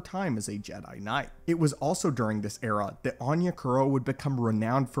under her time as a Jedi Knight. It was also during this era that Anya Kuro would become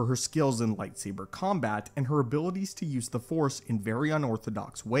renowned for her skills in lightsaber combat and her abilities to use the Force in very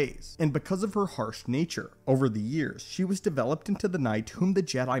unorthodox ways. And because of her harsh nature, over the years, she was developed into the Knight whom the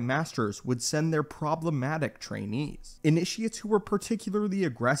Jedi Masters would send their problematic trainees. Initiates who were particularly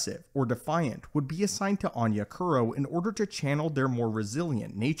aggressive or defiant would be assigned to Anya Kuro in order to channel their more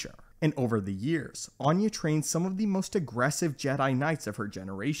resilient nature. And over the years, Anya trained some of the most aggressive Jedi Knights of her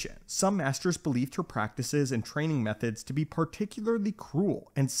generation. Some masters believed her practices and training methods to be particularly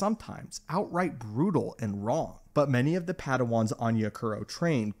cruel and sometimes outright brutal and wrong. But many of the Padawans Anya Kuro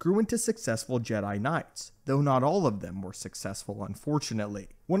trained grew into successful Jedi Knights, though not all of them were successful, unfortunately.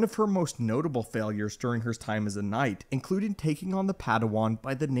 One of her most notable failures during her time as a Knight included taking on the Padawan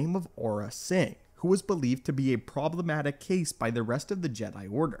by the name of Aurra Sing, who was believed to be a problematic case by the rest of the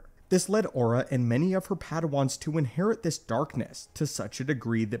Jedi Order. This led Aurra and many of her Padawans to inherit this darkness to such a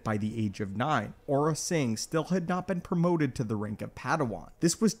degree that by the age of 9, Aurra Sing still had not been promoted to the rank of Padawan.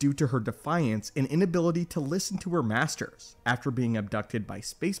 This was due to her defiance and inability to listen to her masters. After being abducted by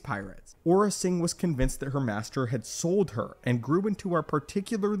space pirates, Aurra Sing was convinced that her master had sold her and grew into a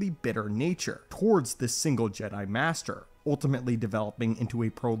particularly bitter nature towards this single Jedi Master, ultimately developing into a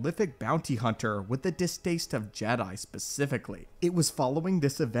prolific bounty hunter with a distaste of Jedi specifically. It was following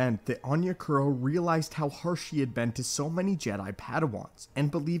this event that Anya Kuro realized how harsh she had been to so many Jedi Padawans,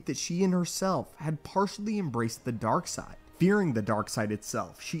 and believed that she in herself had partially embraced the dark side. Fearing the dark side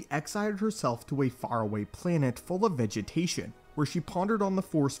itself, she exiled herself to a faraway planet full of vegetation, where she pondered on the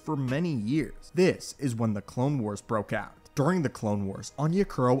Force for many years. This is when the Clone Wars broke out. During the Clone Wars, Anya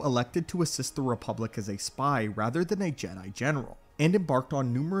Kuro elected to assist the Republic as a spy rather than a Jedi general, and embarked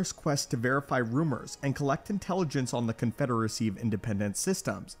on numerous quests to verify rumors and collect intelligence on the Confederacy of Independent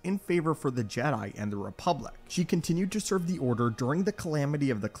Systems in favor for the Jedi and the Republic. She continued to serve the Order during the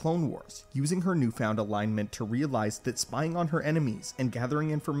calamity of the Clone Wars, using her newfound alignment to realize that spying on her enemies and gathering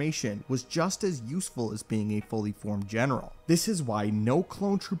information was just as useful as being a fully formed general. This is why no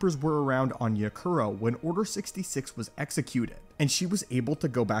clone troopers were around Anya Kuro when Order 66 was executed, and she was able to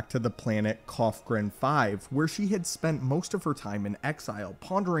go back to the planet Kofgren 5, where she had spent most of her time in exile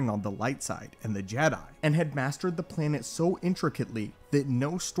pondering on the light side and the Jedi, and had mastered the planet so intricately that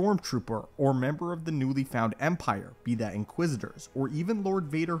no stormtrooper or member of the newly found Empire, be that Inquisitors or even Lord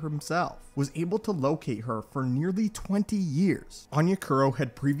Vader himself, was able to locate her for nearly 20 years. Anya Kuro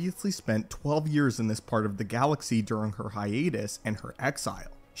had previously spent 12 years in this part of the galaxy during her hiatus and her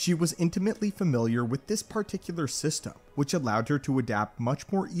exile. She was intimately familiar with this particular system, which allowed her to adapt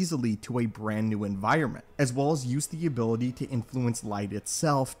much more easily to a brand new environment, as well as use the ability to influence light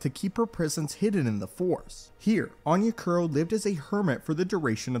itself to keep her presence hidden in the Force. Here, Anya Kuro lived as a hermit for the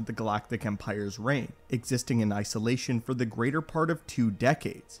duration of the Galactic Empire's reign, existing in isolation for the greater part of 2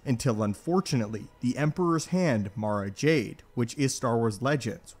 decades, until unfortunately, the Emperor's hand, Mara Jade, which is Star Wars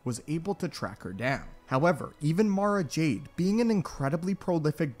Legends, was able to track her down. However, even Mara Jade, being an incredibly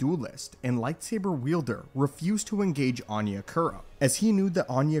prolific duelist and lightsaber wielder, refused to engage Anya Kuro, as he knew that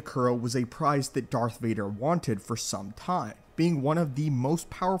Anya Kuro was a prize that Darth Vader wanted for some time, being one of the most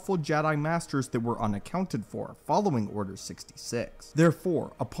powerful Jedi Masters that were unaccounted for following Order 66.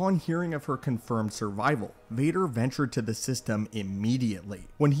 Therefore, upon hearing of her confirmed survival, Vader ventured to the system immediately.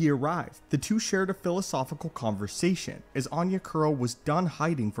 When he arrived, the two shared a philosophical conversation as Anya Kuro was done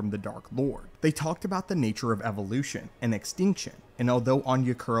hiding from the Dark Lord. They talked about the nature of evolution and extinction, and although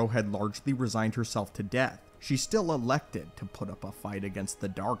Anya Kuro had largely resigned herself to death, she still elected to put up a fight against the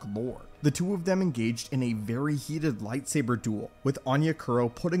Dark Lord. The two of them engaged in a very heated lightsaber duel, with Anya Kuro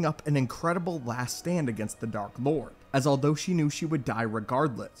putting up an incredible last stand against the Dark Lord, as although she knew she would die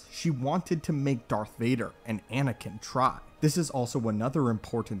regardless, she wanted to make Darth Vader and Anakin try. This is also another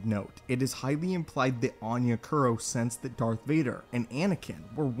important note. It is highly implied that Anya Kuro sensed that Darth Vader and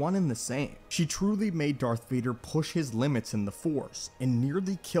Anakin were one and the same. She truly made Darth Vader push his limits in the Force and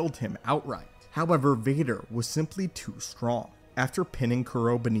nearly killed him outright. However, Vader was simply too strong. After pinning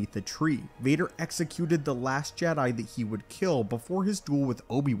Kuro beneath a tree, Vader executed the last Jedi that he would kill before his duel with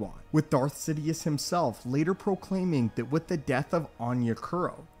Obi-Wan, with Darth Sidious himself later proclaiming that with the death of Anya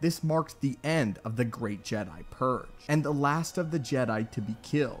Kuro, this marked the end of the Great Jedi Purge, and the last of the Jedi to be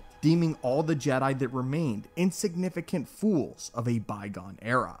killed, deeming all the Jedi that remained insignificant fools of a bygone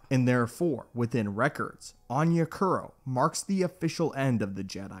era. And therefore, within records, Anya Kuro marks the official end of the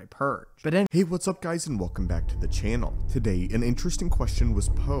Jedi Purge. Hey, what's up guys, and welcome back to the channel. Today, an interesting question was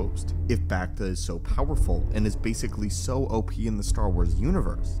posed. If Bacta is so powerful and is basically so OP in the Star Wars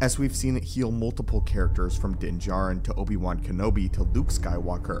universe, as we've seen it heal multiple characters from Din Djarin to Obi-Wan Kenobi to Luke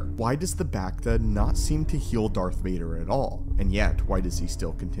Skywalker, why does the Bacta not seem to heal Darth Vader at all? And yet, why does he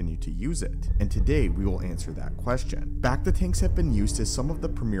still continue to use it? And today, we will answer that question. Bacta tanks have been used as some of the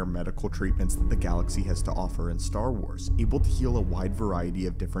premier medical treatments that the galaxy has to offer in Star Wars, able to heal a wide variety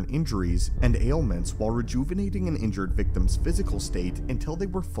of different injuries and ailments while rejuvenating an injured victim's physical state until they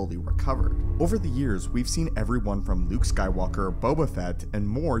were fully recovered. Over the years, we've seen everyone from Luke Skywalker, Boba Fett, and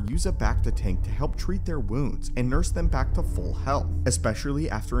more use a Bacta tank to help treat their wounds and nurse them back to full health, especially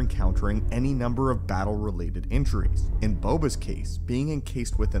after encountering any number of battle-related injuries. In Boba's case, being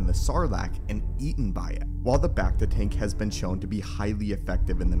encased within the Sarlacc and eaten by it. While the Bacta tank has been shown to be highly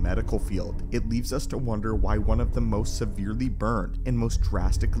effective in the medical field, it leaves us to wonder why one of the most severely burned and most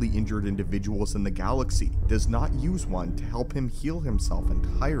drastically injured individuals in the galaxy does not use one to help him heal himself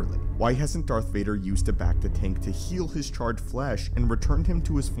entirely. Why hasn't Darth Vader used a Bacta tank to heal his charred flesh and returned him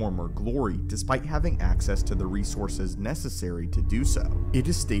to his former glory despite having access to the resources necessary to do so? It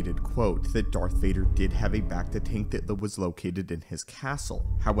is stated, quote, that Darth Vader did have a Bacta tank that was located in his castle.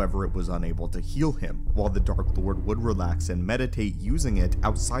 However, it was unable to heal him, while the Dark Lord would relax and meditate using it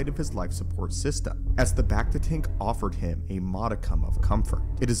outside of his life support system, as the Bacta tank offered him a modicum of comfort.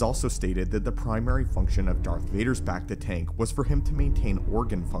 It is also stated that the primary function of Darth Vader's Bacta tank was for him to maintain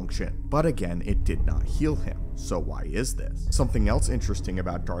organ function, but again, it did not heal him. So why is this? Something else interesting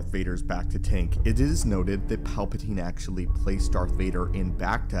about Darth Vader's Bacta tank, it is noted that Palpatine actually placed Darth Vader in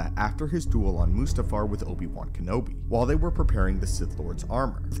Bacta after his duel on Mustafar with Obi-Wan Kenobi, while they were preparing the Sith Lord's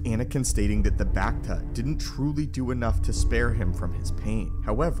armor, with Anakin stating that the Bacta didn't truly do enough to spare him from his pain.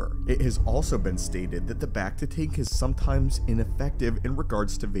 However, it has also been stated that the Bacta tank is sometimes ineffective in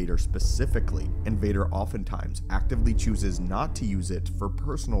regards to Vader specifically, and Vader oftentimes actively chooses not to use it for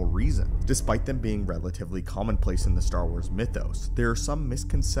personal reasons. Despite them being relatively commonplace in the Star Wars mythos, there are some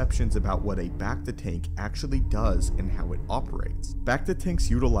misconceptions about what a Bacta tank actually does and how it operates. Bacta tanks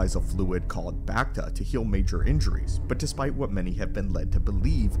utilize a fluid called Bacta to heal major injuries, but despite what many have been led to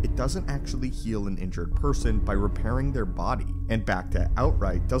believe, it doesn't actually heal an injured person by repairing their body, and Bacta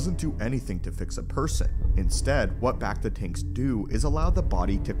outright doesn't do anything to fix a person. Instead, what Bacta tanks do is allow the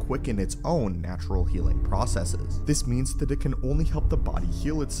body to quicken its own natural healing processes. This means that it can only help the body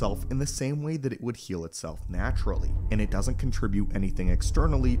heal itself in the same way that it would heal itself naturally, and it doesn't contribute anything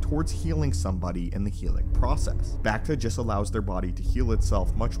externally towards healing somebody in the healing process. Bacta just allows their body to heal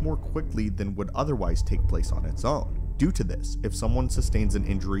itself much more quickly than would otherwise take place on its own. Due to this, if someone sustains an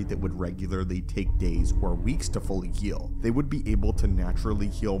injury that would regularly take days or weeks to fully heal, they would be able to naturally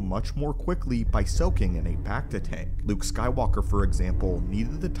heal much more quickly by soaking in a Bacta tank. Luke Skywalker, for example,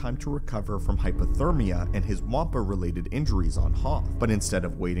 needed the time to recover from hypothermia and his Wampa-related injuries on Hoth, but instead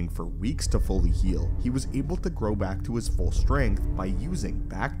of waiting for weeks to fully heal, he was able to grow back to his full strength by using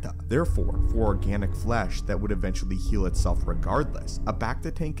Bacta. Therefore, for organic flesh that would eventually heal itself regardless, a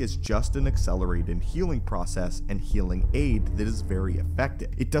Bacta tank is just an accelerated healing process and healing healing aid that is very effective.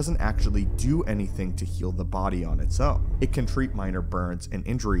 It doesn't actually do anything to heal the body on its own. It can treat minor burns and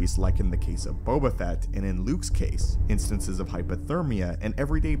injuries like in the case of Boba Fett, and in Luke's case, instances of hypothermia and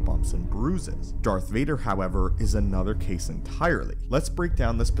everyday bumps and bruises. Darth Vader, however, is another case entirely. Let's break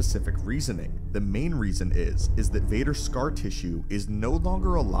down the specific reasoning. The main reason is that Vader's scar tissue is no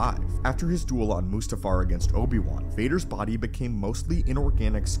longer alive. After his duel on Mustafar against Obi-Wan, Vader's body became mostly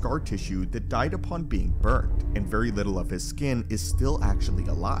inorganic scar tissue that died upon being burned, and very little of his skin is still actually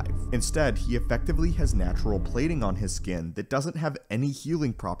alive. Instead, he effectively has natural plating on his skin that doesn't have any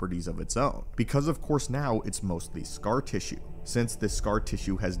healing properties of its own, because of course now it's mostly scar tissue. Since this scar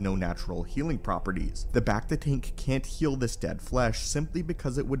tissue has no natural healing properties, the bacta tank can't heal this dead flesh simply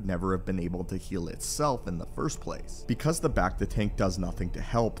because it would never have been able to heal itself in the first place. Because the bacta tank does nothing to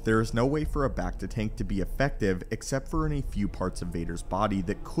help, there is no way for a bacta tank to be effective except for in a few parts of Vader's body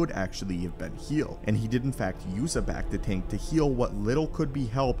that could actually have been healed, and he did in fact use a bacta tank to heal what little could be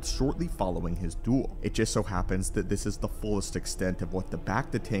helped shortly following his duel. It just so happens that this is the fullest extent of what the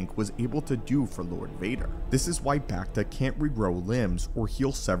bacta tank was able to do for Lord Vader. This is why bacta can't regrow limbs or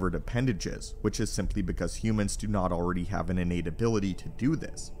heal severed appendages, which is simply because humans do not already have an innate ability to do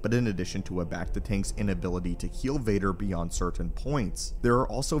this. But in addition to a bacta tank's inability to heal Vader beyond certain points, there are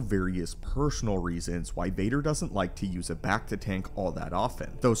also various personal reasons why Vader doesn't like to use a bacta tank all that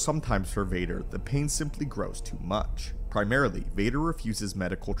often, though sometimes for Vader the pain simply grows too much. Primarily, Vader refuses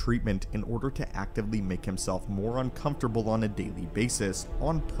medical treatment in order to actively make himself more uncomfortable on a daily basis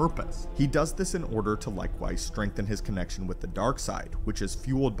on purpose. He does this in order to likewise strengthen his connection with the dark side, which is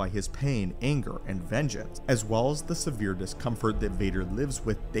fueled by his pain, anger, and vengeance, as well as the severe discomfort that Vader lives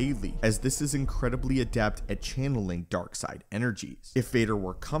with daily, as this is incredibly adept at channeling dark side energies. If Vader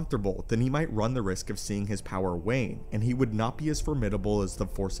were comfortable, then he might run the risk of seeing his power wane, and he would not be as formidable as the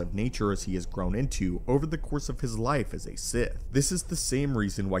force of nature as he has grown into over the course of his life as a Sith. This is the same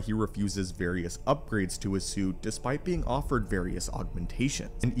reason why he refuses various upgrades to his suit despite being offered various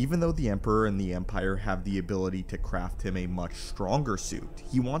augmentations. And even though the Emperor and the Empire have the ability to craft him a much stronger suit,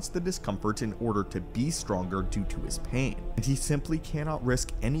 he wants the discomfort in order to be stronger due to his pain, and he simply cannot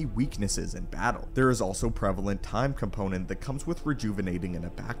risk any weaknesses in battle. There is also a prevalent time component that comes with rejuvenating in a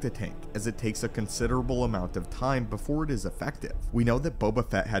bacta tank, as it takes a considerable amount of time before it is effective. We know that Boba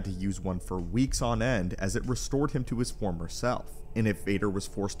Fett had to use one for weeks on end as it restored him to his former self. And if Vader was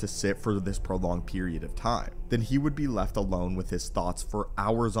forced to sit for this prolonged period of time, then he would be left alone with his thoughts for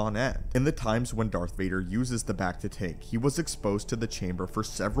hours on end. In the times when Darth Vader uses the bacta tank, he was exposed to the chamber for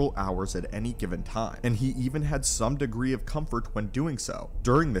several hours at any given time, and he even had some degree of comfort when doing so.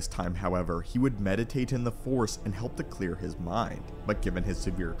 During this time, however, he would meditate in the Force and help to clear his mind, but given his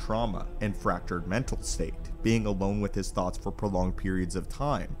severe trauma and fractured mental state, being alone with his thoughts for prolonged periods of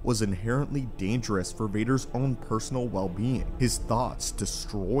time was inherently dangerous for Vader's own personal well-being. His thoughts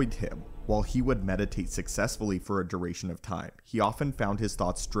destroyed him. While he would meditate successfully for a duration of time, he often found his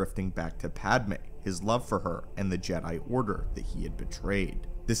thoughts drifting back to Padme, his love for her, and the Jedi Order that he had betrayed.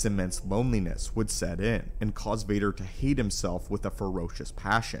 This immense loneliness would set in and cause Vader to hate himself with a ferocious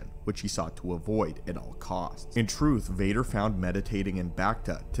passion, which he sought to avoid at all costs. In truth, Vader found meditating in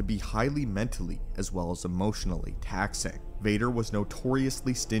bacta to be highly mentally as well as emotionally taxing. Vader was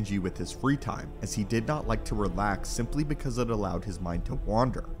notoriously stingy with his free time, as he did not like to relax simply because it allowed his mind to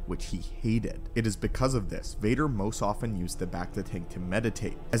wander, which he hated. It is because of this, Vader most often used the bacta tank to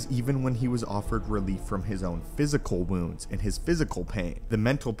meditate, as even when he was offered relief from his own physical wounds and his physical pain, the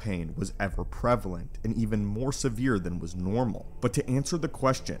mental pain was ever prevalent and even more severe than was normal. But to answer the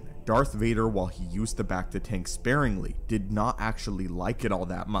question, Darth Vader, while he used the bacta tank sparingly, did not actually like it all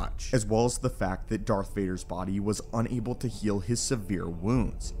that much, as well as the fact that Darth Vader's body was unable to heal his severe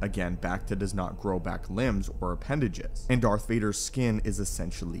wounds. Again, bacta does not grow back limbs or appendages, and Darth Vader's skin is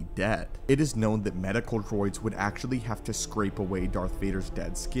essentially dead. It is known that medical droids would actually have to scrape away Darth Vader's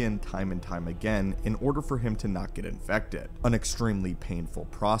dead skin time and time again in order for him to not get infected, an extremely painful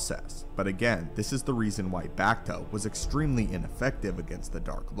process. But again, this is the reason why bacta was extremely ineffective against the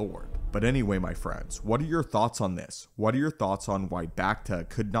Dark Lord. But anyway, my friends, what are your thoughts on this? What are your thoughts on why bacta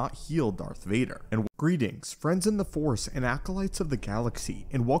could not heal Darth Vader? And greetings, friends in the Force and acolytes of the galaxy,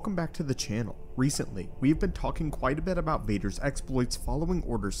 and welcome back to the channel. Recently, we have been talking quite a bit about Vader's exploits following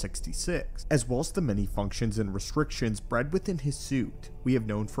Order 66, as well as the many functions and restrictions bred within his suit. We have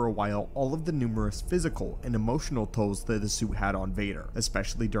known for a while all of the numerous physical and emotional tolls that the suit had on Vader,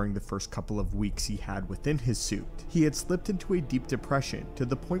 especially during the first couple of weeks he had within his suit. He had slipped into a deep depression to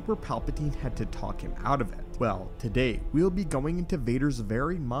the point where Palpatine had to talk him out of it. Well, today, we'll be going into Vader's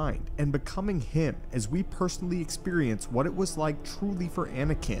very mind and becoming him as we personally experience what it was like truly for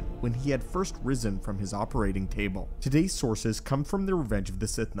Anakin when he had first risen from his operating table. Today's sources come from the Revenge of the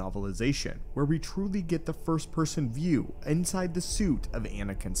Sith novelization, where we truly get the first-person view inside the suit of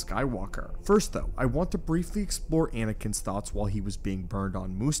Anakin Skywalker. First though, I want to briefly explore Anakin's thoughts while he was being burned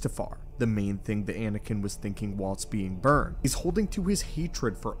on Mustafar. The main thing that Anakin was thinking whilst being burned is holding to his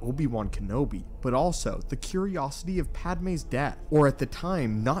hatred for Obi-Wan Kenobi, but also the curiosity of Padme's death, or at the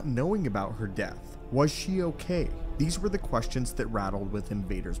time not knowing about her death. Was she okay? These were the questions that rattled within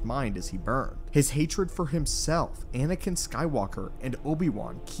Vader's mind as he burned. His hatred for himself, Anakin Skywalker, and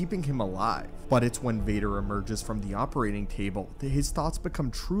Obi-Wan keeping him alive. But it's when Vader emerges from the operating table that his thoughts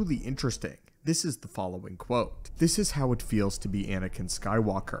become truly interesting. This is the following quote. "This is how it feels to be Anakin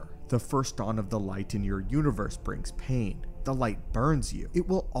Skywalker. The first dawn of the light in your universe brings pain. The light burns you. It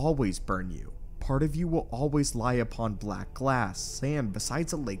will always burn you. Part of you will always lie upon black glass, sand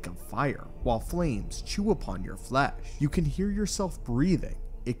besides a lake of fire, while flames chew upon your flesh. You can hear yourself breathing.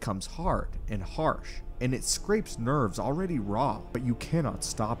 It comes hard and harsh, and it scrapes nerves already raw, but you cannot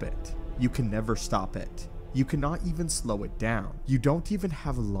stop it. You can never stop it. You cannot even slow it down. You don't even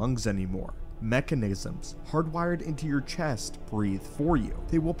have lungs anymore. Mechanisms hardwired into your chest breathe for you.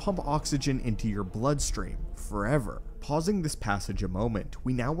 They will pump oxygen into your bloodstream forever." Pausing this passage a moment,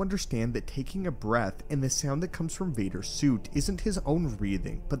 we now understand that taking a breath and the sound that comes from Vader's suit isn't his own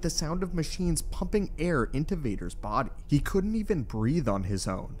breathing, but the sound of machines pumping air into Vader's body. He couldn't even breathe on his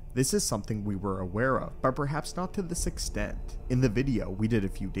own. This is something we were aware of, but perhaps not to this extent. In the video we did a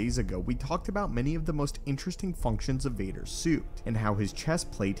few days ago, we talked about many of the most interesting functions of Vader's suit, and how his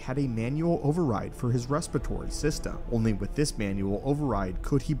chest plate had a manual override for his respiratory system. Only with this manual override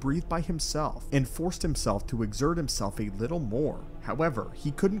could he breathe by himself, and forced himself to exert himself a little more. However,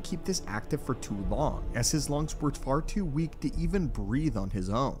 he couldn't keep this active for too long, as his lungs were far too weak to even breathe on his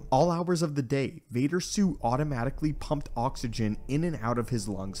own. All hours of the day, Vader's suit automatically pumped oxygen in and out of his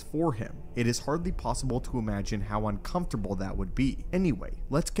lungs for him. It is hardly possible to imagine how uncomfortable that would be. Anyway,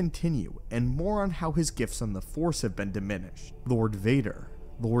 let's continue, and more on how his gifts on the Force have been diminished. Lord Vader,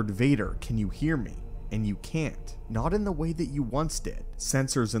 can you hear me? And you can't. Not in the way that you once did.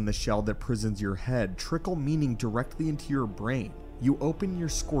 Sensors in the shell that prisons your head trickle meaning directly into your brain. You open your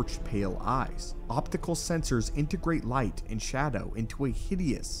scorched pale eyes. Optical sensors integrate light and shadow into a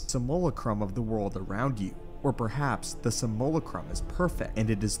hideous simulacrum of the world around you. Or perhaps the simulacrum is perfect, and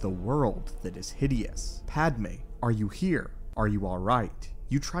it is the world that is hideous. Padme, are you here? Are you alright?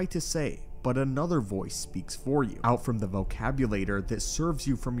 You try to say, but another voice speaks for you, out from the vocabulator that serves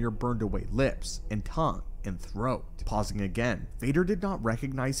you from your burned away lips and tongue and throat. Pausing again, Vader did not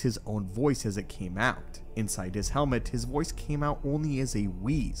recognize his own voice as it came out. Inside his helmet, his voice came out only as a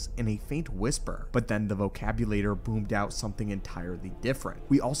wheeze and a faint whisper, but then the vocabulator boomed out something entirely different.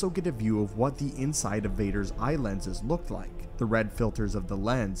 We also get a view of what the inside of Vader's eye lenses looked like. The red filters of the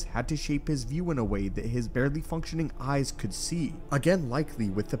lens had to shape his view in a way that his barely functioning eyes could see. Again, likely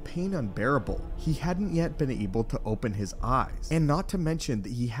with the pain unbearable, he hadn't yet been able to open his eyes, and not to mention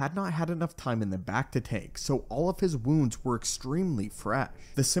that he had not had enough time in the bacta tank, so all of his wounds were extremely fresh.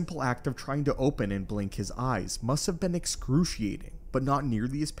 The simple act of trying to open and blink his eyes must have been excruciating, but not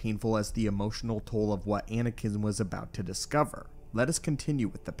nearly as painful as the emotional toll of what Anakin was about to discover. Let us continue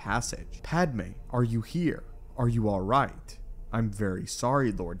with the passage. Padme, are you here? Are you alright? I'm very sorry,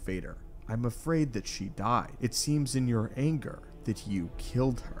 Lord Vader. I'm afraid that she died. It seems in your anger that you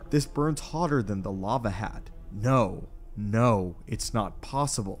killed her. This burns hotter than the lava had. No, it's not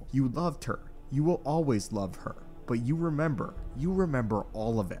possible. You loved her. You will always love her. But you remember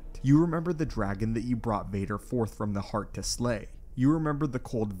all of it. You remember the dragon that you brought Vader forth from the heart to slay. You remember the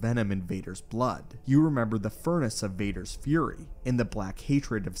cold venom in Vader's blood. You remember the furnace of Vader's fury, and the black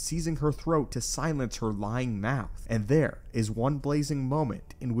hatred of seizing her throat to silence her lying mouth. And there is one blazing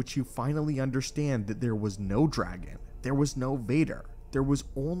moment in which you finally understand that there was no dragon, there was no Vader, there was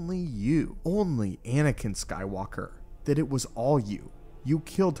only you, only Anakin Skywalker, that it was all you. You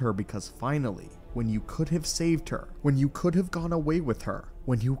killed her because finally, when you could have saved her, when you could have gone away with her,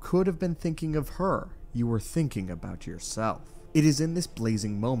 when you could have been thinking of her, you were thinking about yourself. It is in this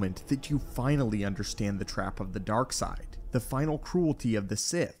blazing moment that you finally understand the trap of the dark side, the final cruelty of the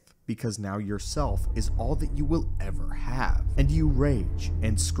Sith, because now yourself is all that you will ever have. And you rage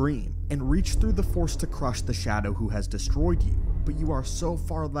and scream and reach through the Force to crush the shadow who has destroyed you, but you are so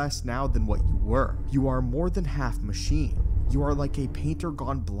far less now than what you were. You are more than half machine. You are like a painter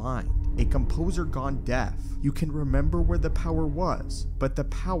gone blind, a composer gone deaf. You can remember where the power was, but the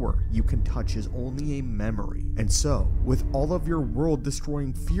power you can touch is only a memory. And so, with all of your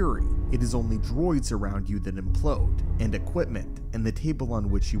world-destroying fury, it is only droids around you that implode, and equipment and the table on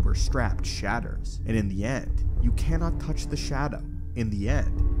which you were strapped shatters. And in the end, you cannot touch the shadow. In the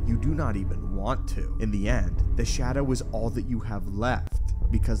end, you do not even want to. In the end, the shadow is all that you have left,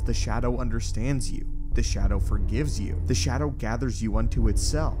 because the shadow understands you. The shadow forgives you. The shadow gathers you unto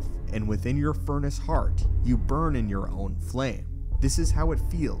itself, and within your furnace heart, you burn in your own flame. This is how it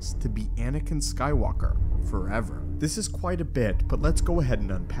feels to be Anakin Skywalker forever. This is quite a bit, but let's go ahead and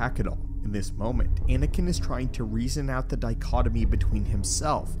unpack it all. In this moment, Anakin is trying to reason out the dichotomy between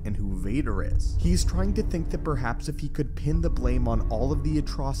himself and who Vader is. He is trying to think that perhaps if he could pin the blame on all of the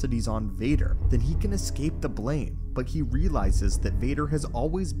atrocities on Vader, then he can escape the blame. But he realizes that Vader has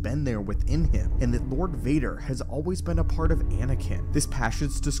always been there within him, and that Lord Vader has always been a part of Anakin. This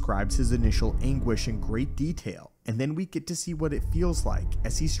passage describes his initial anguish in great detail, and then we get to see what it feels like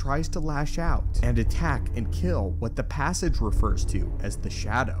as he tries to lash out and attack and kill what the passage refers to as the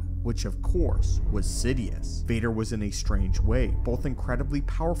Shadow, which of course was Sidious. Vader was in a strange way, both incredibly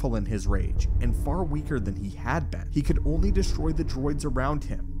powerful in his rage and far weaker than he had been. He could only destroy the droids around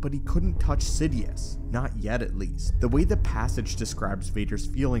him, but he couldn't touch Sidious, not yet at least. The way the passage describes Vader's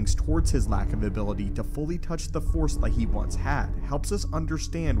feelings towards his lack of ability to fully touch the Force like he once had helps us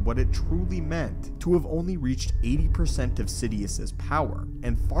understand what it truly meant to have only reached 80% of Sidious's power,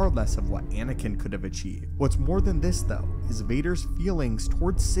 and far less of what Anakin could have achieved. What's more than this though, is Vader's feelings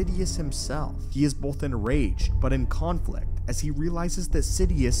towards Sidious himself. He is both enraged, but in conflict, as he realizes that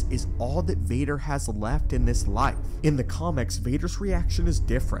Sidious is all that Vader has left in this life. In the comics, Vader's reaction is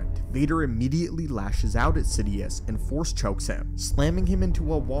different. Vader immediately lashes out at Sidious and force chokes him, slamming him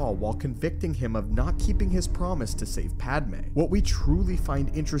into a wall while convicting him of not keeping his promise to save Padme. What we truly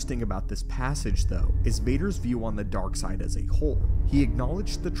find interesting about this passage though, is Vader's view on the dark side as a whole. He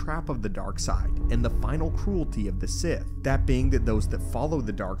acknowledged the trap of the dark side and the final cruelty of the Sith, that being that those that follow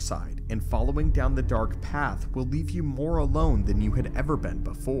the dark side and following down the dark path will leave you more alone than you had ever been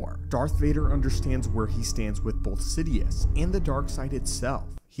before. Darth Vader understands where he stands with both Sidious and the dark side itself.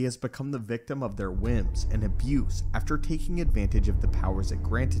 He has become the victim of their whims and abuse after taking advantage of the powers it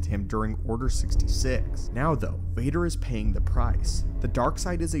granted him during Order 66. Now though, Vader is paying the price. The dark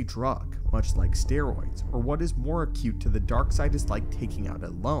side is a drug, much like steroids, or what is more acute to the dark side is like taking out a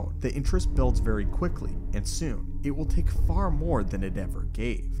loan. The interest builds very quickly, and soon, it will take far more than it ever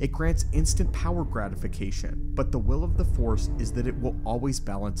gave. It grants instant power gratification, but the will of the Force is that it will always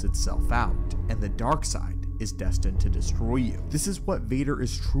balance itself out, and the dark side is destined to destroy you. This is what Vader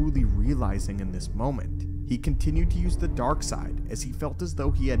is truly realizing in this moment. He continued to use the dark side as he felt as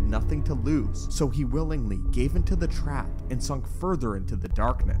though he had nothing to lose, so he willingly gave into the trap and sunk further into the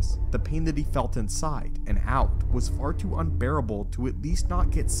darkness. The pain that he felt inside and out was far too unbearable to at least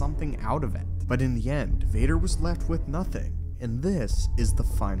not get something out of it. But in the end, Vader was left with nothing. And this is the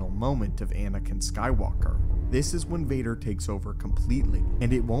final moment of Anakin Skywalker. This is when Vader takes over completely,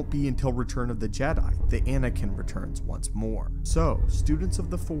 and it won't be until Return of the Jedi that Anakin returns once more. So, students of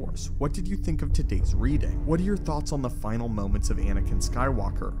the Force, what did you think of today's reading? What are your thoughts on the final moments of Anakin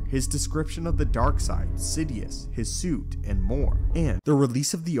Skywalker, his description of the dark side, Sidious, his suit, and more? And the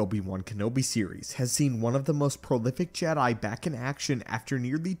release of the Obi-Wan Kenobi series has seen one of the most prolific Jedi back in action after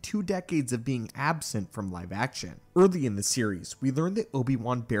nearly 2 decades of being absent from live action. Early in the series, we learned that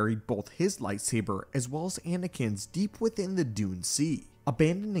Obi-Wan buried both his lightsaber as well as Anakin's deep within the Dune Sea,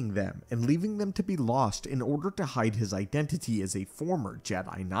 abandoning them and leaving them to be lost in order to hide his identity as a former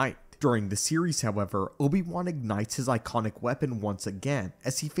Jedi Knight. During the series, however, Obi-Wan ignites his iconic weapon once again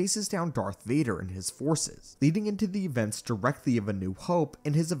as he faces down Darth Vader and his forces, leading into the events directly of A New Hope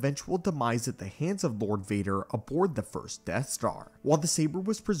and his eventual demise at the hands of Lord Vader aboard the first Death Star. While the saber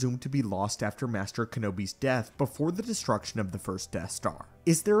was presumed to be lost after Master Kenobi's death before the destruction of the first Death Star,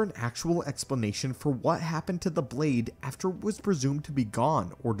 is there an actual explanation for what happened to the blade after it was presumed to be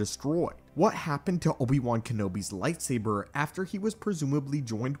gone or destroyed? What happened to Obi-Wan Kenobi's lightsaber after he was presumably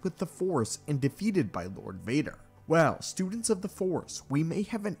joined with the Force and defeated by Lord Vader? Well, students of the Force, we may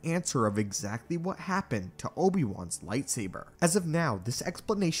have an answer of exactly what happened to Obi-Wan's lightsaber. As of now, this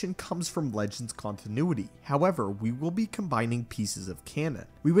explanation comes from Legends continuity, however, we will be combining pieces of canon.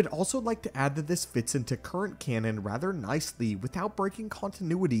 We would also like to add that this fits into current canon rather nicely without breaking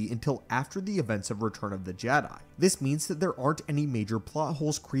continuity until after the events of Return of the Jedi. This means that there aren't any major plot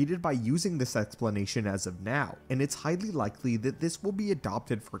holes created by using this explanation as of now, and it's highly likely that this will be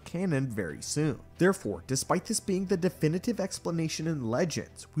adopted for canon very soon. Therefore, despite this being the definitive explanation in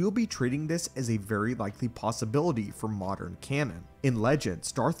Legends, we will be treating this as a very likely possibility for modern canon. In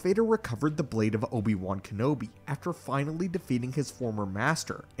Legends, Darth Vader recovered the blade of Obi-Wan Kenobi after finally defeating his former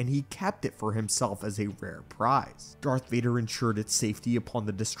master, and he kept it for himself as a rare prize. Darth Vader ensured its safety upon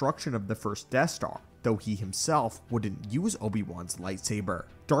the destruction of the first Death Star, though he himself wouldn't use Obi-Wan's lightsaber.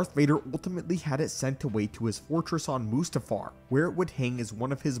 Darth Vader ultimately had it sent away to his fortress on Mustafar, where it would hang as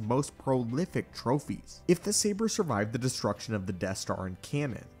one of his most prolific trophies. If the saber survived the destruction of the Death Star in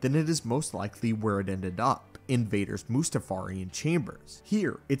canon, then it is most likely where it ended up, in Vader's Mustafarian chambers.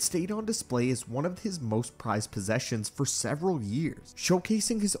 Here, it stayed on display as one of his most prized possessions for several years,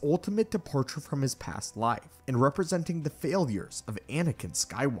 showcasing his ultimate departure from his past life, and representing the failures of Anakin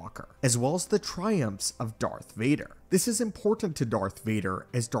Skywalker, as well as the triumphs of Darth Vader. This is important to Darth Vader,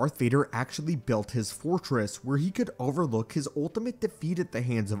 as Darth Vader actually built his fortress where he could overlook his ultimate defeat at the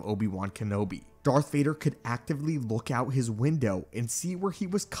hands of Obi-Wan Kenobi. Darth Vader could actively look out his window and see where he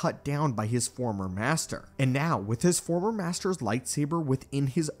was cut down by his former master. And now, with his former master's lightsaber within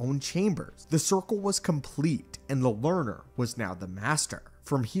his own chambers, the circle was complete and the learner was now the master.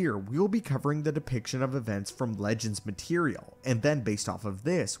 From here, we will be covering the depiction of events from Legends material, and then based off of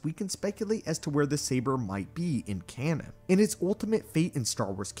this, we can speculate as to where the saber might be in canon, and its ultimate fate in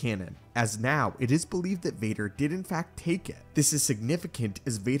Star Wars canon, as now it is believed that Vader did in fact take it. This is significant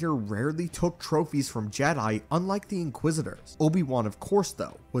as Vader rarely took trophies from Jedi, unlike the Inquisitors. Obi-Wan, of course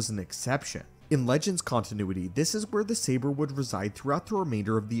though, was an exception. In Legends continuity, this is where the saber would reside throughout the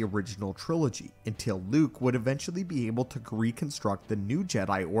remainder of the original trilogy, until Luke would eventually be able to reconstruct the new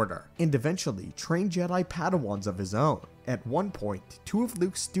Jedi Order, and eventually train Jedi Padawans of his own. At one point, two of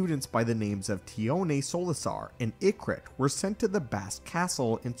Luke's students by the names of Tione Solisar and Ikrit were sent to the Bast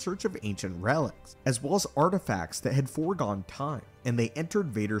Castle in search of ancient relics, as well as artifacts that had foregone time, and they entered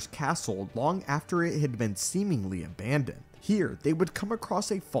Vader's castle long after it had been seemingly abandoned. Here, they would come across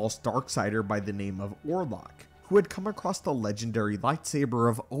a false Darksider by the name of Orlok, who had come across the legendary lightsaber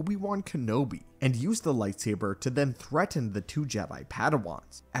of Obi-Wan Kenobi, and used the lightsaber to then threaten the two Jedi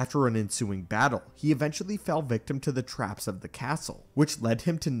Padawans. After an ensuing battle, he eventually fell victim to the traps of the castle, which led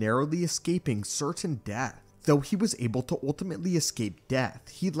him to narrowly escaping certain death. Though he was able to ultimately escape death,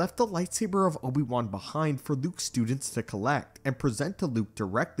 he left the lightsaber of Obi-Wan behind for Luke's students to collect and present to Luke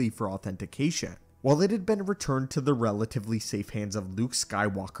directly for authentication. While it had been returned to the relatively safe hands of Luke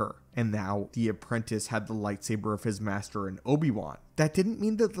Skywalker, and now the apprentice had the lightsaber of his master in Obi-Wan, that didn't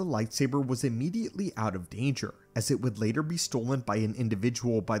mean that the lightsaber was immediately out of danger, as it would later be stolen by an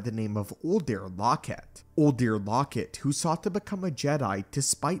individual by the name of Uldir Locket. Uldir Locket, who sought to become a Jedi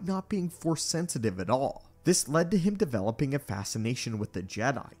despite not being Force sensitive at all. This led to him developing a fascination with the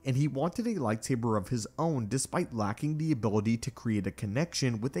Jedi, and he wanted a lightsaber of his own despite lacking the ability to create a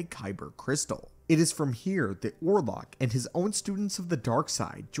connection with a Kyber crystal. It is from here that Orlok and his own students of the dark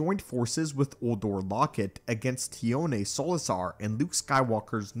side joined forces with Uldir Locket against Tione Solisar and Luke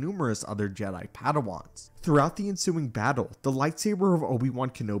Skywalker's numerous other Jedi Padawans. Throughout the ensuing battle, the lightsaber of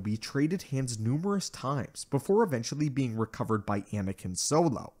Obi-Wan Kenobi traded hands numerous times before eventually being recovered by Anakin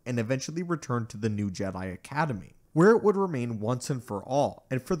Solo and eventually returned to the new Jedi Academy, where it would remain once and for all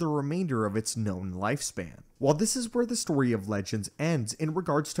and for the remainder of its known lifespan. While this is where the story of Legends ends in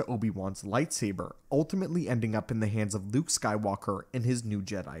regards to Obi-Wan's lightsaber, ultimately ending up in the hands of Luke Skywalker and his new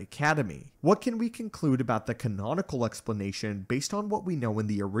Jedi Academy, what can we conclude about the canonical explanation based on what we know in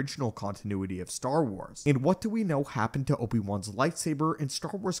the original continuity of Star Wars? And what do we know happened to Obi-Wan's lightsaber in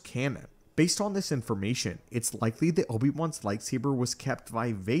Star Wars canon? Based on this information, it's likely that Obi-Wan's lightsaber was kept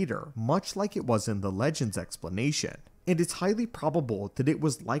by Vader, much like it was in the Legends explanation. And it's highly probable that it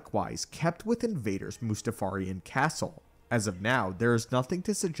was likewise kept within Vader's Mustafarian castle. As of now, there is nothing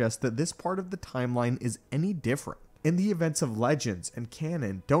to suggest that this part of the timeline is any different. And the events of Legends and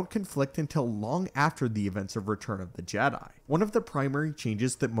canon don't conflict until long after the events of Return of the Jedi. One of the primary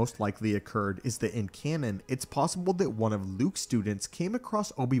changes that most likely occurred is that in canon, it's possible that one of Luke's students came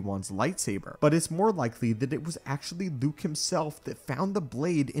across Obi-Wan's lightsaber, but it's more likely that it was actually Luke himself that found the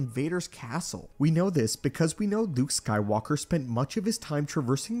blade in Vader's castle. We know this because we know Luke Skywalker spent much of his time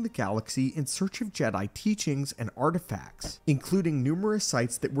traversing the galaxy in search of Jedi teachings and artifacts, including numerous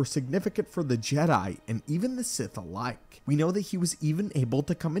sites that were significant for the Jedi and even the Sith alike. We know that he was even able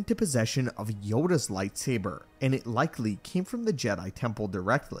to come into possession of Yoda's lightsaber, and it likely came from the Jedi Temple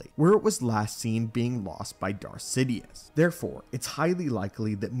directly, where it was last seen being lost by Darth Sidious. Therefore, it's highly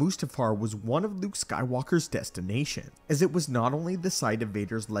likely that Mustafar was one of Luke Skywalker's destinations, as it was not only the site of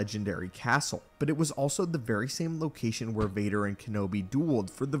Vader's legendary castle, but it was also the very same location where Vader and Kenobi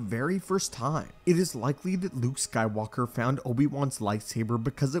dueled for the very first time. It is likely that Luke Skywalker found Obi-Wan's lightsaber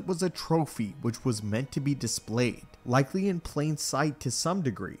because it was a trophy which was meant to be displayed, likely in plain sight to some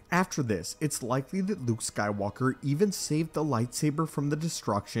degree. After this, it's likely that Luke Skywalker even saved save the lightsaber from the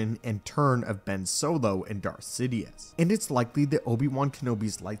destruction and turn of Ben Solo and Darth Sidious. And it's likely that Obi-Wan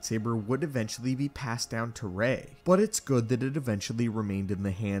Kenobi's lightsaber would eventually be passed down to Rey, but it's good that it eventually remained in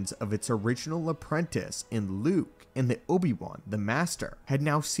the hands of its original apprentice in Luke, and that Obi-Wan, the Master, had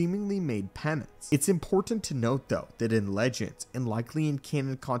now seemingly made penance. It's important to note though that in Legends, and likely in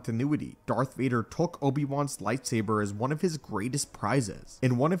canon continuity, Darth Vader took Obi-Wan's lightsaber as one of his greatest prizes,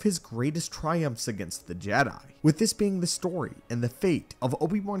 and one of his greatest triumphs against the Jedi, with this being the story and the fate of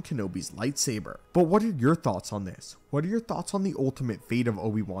Obi-Wan Kenobi's lightsaber. But what are your thoughts on this? What are your thoughts on the ultimate fate of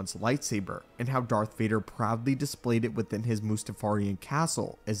Obi-Wan's lightsaber, and how Darth Vader proudly displayed it within his Mustafarian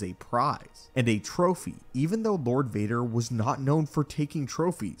castle as a prize and a trophy, even though Lord Vader was not known for taking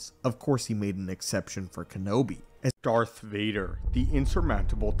trophies? Of course, he made an exception for Kenobi. As Darth Vader, the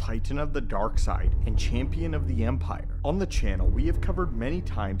insurmountable titan of the dark side and champion of the Empire. On the channel, we have covered many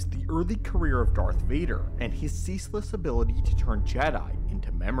times the early career of Darth Vader and his ceaseless ability to turn Jedi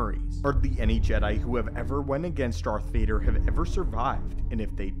into memories. Hardly any Jedi who have ever went against Darth Vader have ever survived, and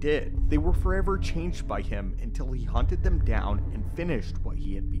if they did, they were forever changed by him until he hunted them down and finished what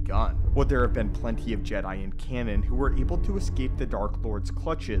he had begun. While there have been plenty of Jedi in canon who were able to escape the Dark Lord's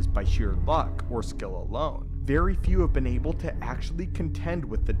clutches by sheer luck or skill alone, very few have been able to actually contend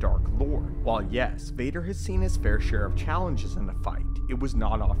with the Dark Lord. While yes, Vader has seen his fair share of challenges in a fight, it was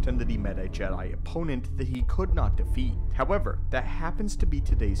not often that he met a Jedi opponent that he could not defeat. However, that happens to be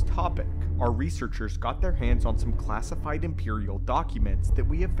today's topic. Our researchers got their hands on some classified Imperial documents that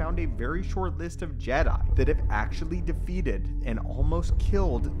we have found a very short list of Jedi that have actually defeated and almost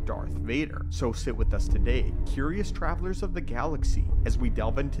killed Darth Vader. So sit with us today, curious travelers of the galaxy, as we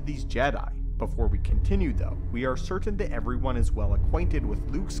delve into these Jedi. Before we continue though, we are certain that everyone is well acquainted with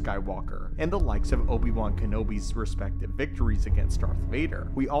Luke Skywalker and the likes of Obi-Wan Kenobi's respective victories against Darth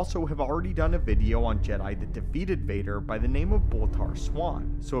Vader. We also have already done a video on Jedi that defeated Vader by the name of Boltar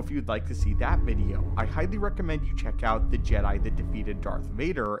Swan, so if you'd like to see that video, I highly recommend you check out the Jedi that defeated Darth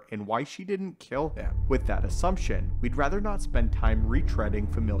Vader and why she didn't kill him. With that assumption, we'd rather not spend time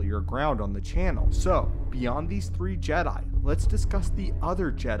retreading familiar ground on the channel. So, beyond these three Jedi, let's discuss the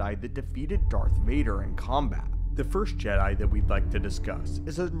other Jedi that defeated Darth Vader in combat. The first Jedi that we'd like to discuss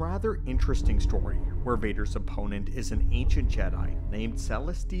is a rather interesting story where Vader's opponent is an ancient Jedi named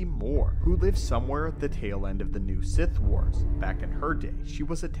Celeste Moore, who lives somewhere at the tail end of the new Sith Wars. Back in her day, she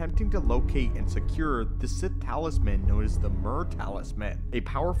was attempting to locate and secure the Sith talisman known as the Myrrh Talisman, a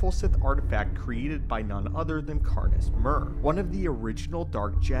powerful Sith artifact created by none other than Carnus Myrrh, one of the original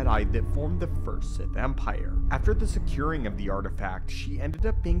Dark Jedi that formed the first Sith Empire. After the securing of the artifact, she ended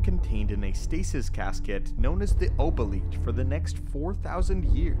up being contained in a stasis casket known as the Obi-Wan for the next 4,000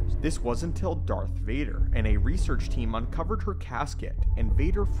 years. This was until Darth Vader and a research team uncovered her casket, and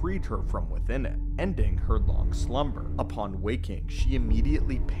Vader freed her from within it, ending her long slumber. Upon waking, she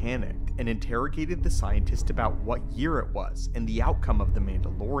immediately panicked and interrogated the scientist about what year it was and the outcome of the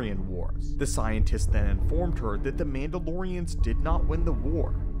Mandalorian Wars. The scientist then informed her that the Mandalorians did not win the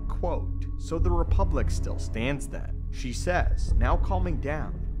war. Quote, "So the Republic still stands then," she says, now calming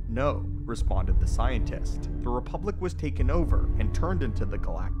down. "No," responded the scientist. "The Republic was taken over and turned into the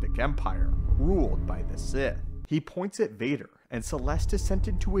Galactic Empire, ruled by the Sith." He points at Vader, and Celeste is sent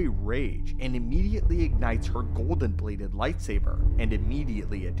into a rage and immediately ignites her golden-bladed lightsaber and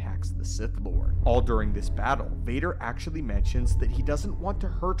immediately attacks the Sith Lord. All during this battle, Vader actually mentions that he doesn't want to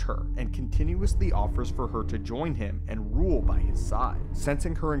hurt her and continuously offers for her to join him and rule by his side,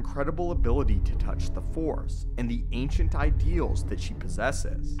 sensing her incredible ability to touch the Force and the ancient ideals that she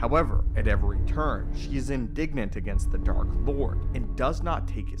possesses. However, at every turn, she is indignant against the Dark Lord and does not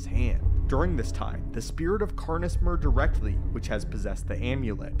take his hand. During this time, the spirit of Carnus Myrrh directly, which has possessed the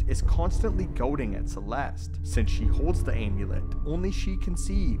amulet, is constantly goading at Celeste. Since she holds the amulet, only she can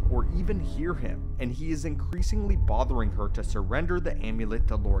see or even hear him, and he is increasingly bothering her to surrender the amulet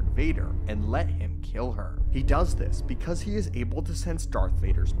to Lord Vader and let him kill her. He does this because he is able to sense Darth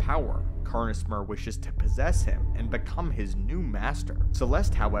Vader's power. Carnus Myrrh wishes to possess him and become his new master.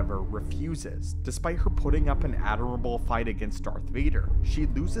 Celeste, however, refuses. Despite her putting up an admirable fight against Darth Vader, she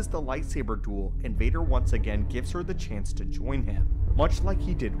loses the lightsaber duel, and Vader once again gives her the chance to join him. Much like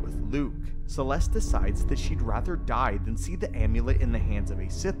he did with Luke, Celeste decides that she'd rather die than see the amulet in the hands of a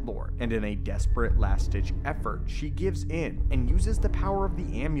Sith Lord, and in a desperate last-ditch effort, she gives in and uses the power of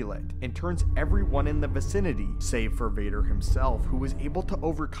the amulet and turns everyone in the vicinity, save for Vader himself, who was able to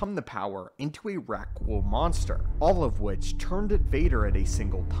overcome the power, into a Rakghoul monster, all of which turned at Vader at a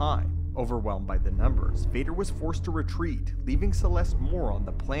single time. Overwhelmed by the numbers, Vader was forced to retreat, leaving Celeste Moore on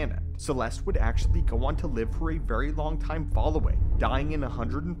the planet. Celeste would actually go on to live for a very long time following, dying in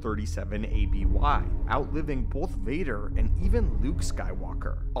 137 ABY, outliving both Vader and even Luke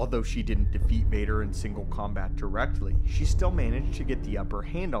Skywalker. Although she didn't defeat Vader in single combat directly, she still managed to get the upper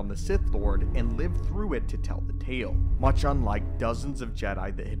hand on the Sith Lord and live through it to tell the tale, much unlike dozens of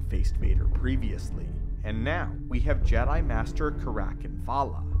Jedi that had faced Vader previously. And now, we have Jedi Master Karak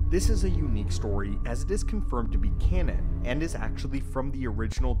Infala. This is a unique story as it is confirmed to be canon, and is actually from the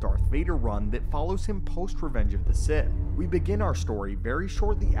original Darth Vader run that follows him post Revenge of the Sith. We begin our story very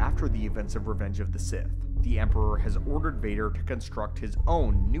shortly after the events of Revenge of the Sith. The Emperor has ordered Vader to construct his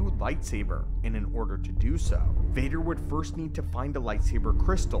own new lightsaber, and in order to do so, Vader would first need to find a lightsaber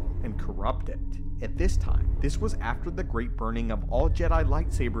crystal and corrupt it. At this time, this was after the great burning of all Jedi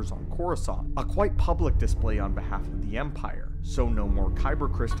lightsabers on Coruscant, a quite public display on behalf of the Empire, so no more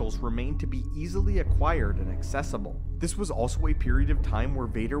kyber crystals remained to be easily acquired and accessible. This was also a period of time where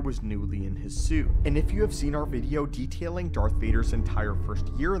Vader was newly in his suit, and if you have seen our video detailing Darth Vader's entire first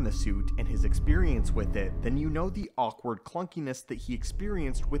year in the suit and his experience with it, then you know the awkward clunkiness that he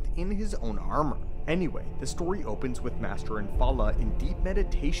experienced within his own armor. Anyway, the story opens with Master Infala in deep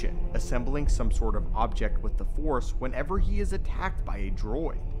meditation, assembling some sort of object with the Force whenever he is attacked by a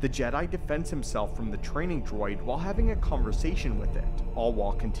droid. The Jedi defends himself from the training droid while having a conversation with it, all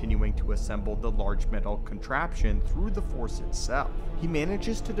while continuing to assemble the large metal contraption through the Force itself. He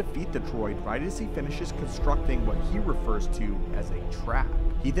manages to defeat the droid right as he finishes constructing what he refers to as a trap.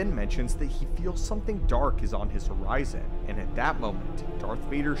 He then mentions that he feels something dark is on his horizon, and at that moment, Darth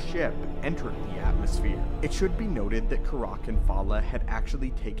Vader's ship entered the atmosphere. It should be noted that Karak Infala had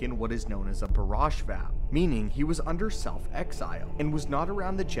actually taken what is known as a barrage vow, meaning he was under self-exile, and was not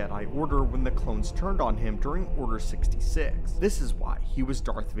around the Jedi Order when the clones turned on him during Order 66. This is why he was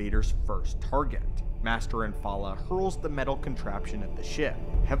Darth Vader's first target. Master Infala hurls the metal contraption at the ship,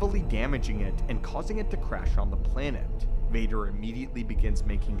 heavily damaging it and causing it to crash on the planet. Vader immediately begins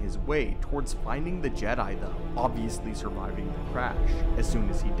making his way towards finding the Jedi though, obviously surviving the crash. As soon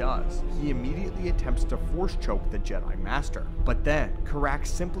as he does, he immediately attempts to force choke the Jedi Master, but then Karak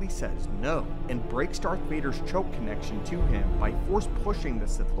simply says no, and breaks Darth Vader's choke connection to him by force pushing the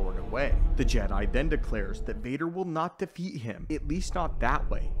Sith Lord away. The Jedi then declares that Vader will not defeat him, at least not that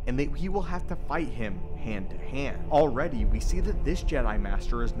way, and that he will have to fight him hand to hand. Already, we see that this Jedi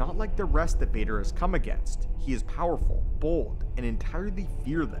Master is not like the rest that Vader has come against. He is powerful, bold, and entirely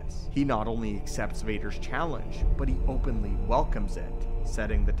fearless. He not only accepts Vader's challenge, but he openly welcomes it.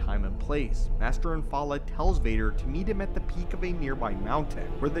 Setting the time and place, Master Infala tells Vader to meet him at the peak of a nearby mountain,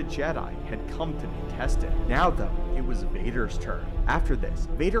 where the Jedi had come to be tested. Now though, it was Vader's turn. After this,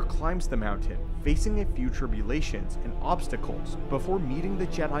 Vader climbs the mountain, facing a few tribulations and obstacles before meeting the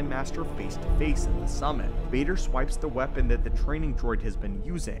Jedi Master face to face at the summit. Vader swipes the weapon that the training droid has been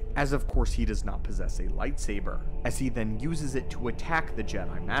using, as of course he does not possess a lightsaber, as he then uses it to attack the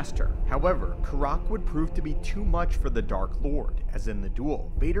Jedi Master. However, Karak would prove to be too much for the Dark Lord, as in the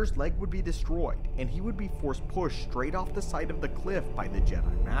duel, Vader's leg would be destroyed, and he would be force pushed straight off the side of the cliff by the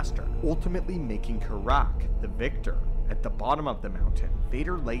Jedi Master, ultimately making Karak the victor. At the bottom of the mountain,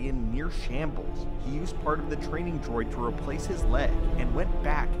 Vader lay in near shambles. He used part of the training droid to replace his leg, and went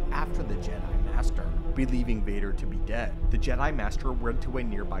back after the Jedi Master. Believing Vader to be dead, the Jedi Master went to a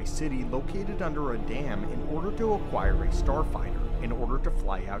nearby city located under a dam in order to acquire a starfighter, in order to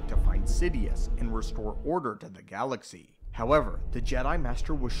fly out to find Sidious and restore order to the galaxy. However, the Jedi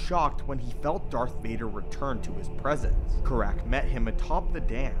Master was shocked when he felt Darth Vader return to his presence. Karak met him atop the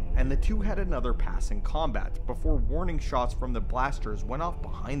dam, and the two had another pass in combat before warning shots from the blasters went off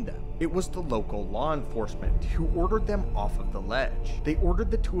behind them. It was the local law enforcement who ordered them off of the ledge. They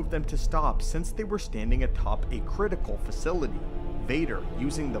ordered the two of them to stop since they were standing atop a critical facility. Vader,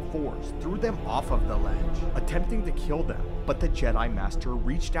 using the Force, threw them off of the ledge, attempting to kill them, but the Jedi Master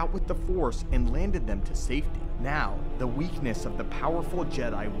reached out with the Force and landed them to safety. Now, the weakness of the powerful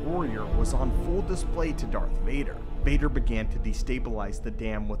Jedi warrior was on full display to Darth Vader. Vader began to destabilize the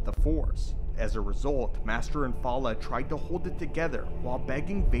dam with the Force. As a result, Master Infala tried to hold it together while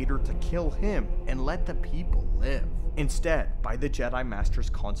begging Vader to kill him and let the people live. Instead, by the Jedi Master's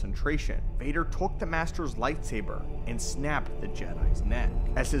concentration, Vader took the Master's lightsaber and snapped the Jedi's neck.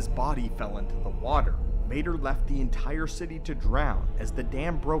 As his body fell into the water, Vader left the entire city to drown as the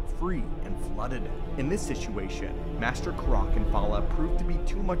dam broke free and flooded it. In this situation, Master Karak Infala proved to be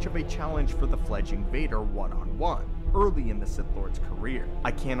too much of a challenge for the fledgling Vader one-on-one. early in the Sith Lord's career.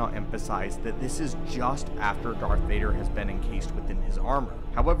 I cannot emphasize that this is just after Darth Vader has been encased within his armor.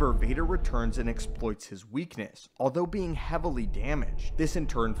 However, Vader returns and exploits his weakness, although being heavily damaged. This in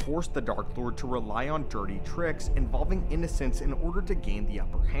turn forced the Dark Lord to rely on dirty tricks involving innocents in order to gain the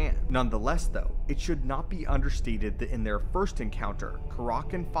upper hand. Nonetheless though, it should not be understated that in their first encounter,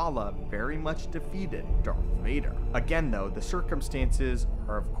 Karak and Fala very much defeated Darth Vader. Again though, the circumstances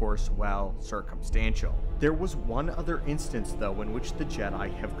are of course, well, circumstantial. There was one other instance though in which the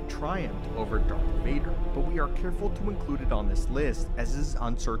Jedi have triumphed over Darth Vader, but we are careful to include it on this list as it is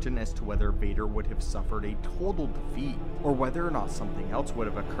uncertain as to whether Vader would have suffered a total defeat, or whether or not something else would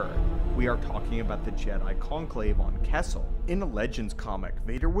have occurred. We are talking about the Jedi Conclave on Kessel. In a Legends comic,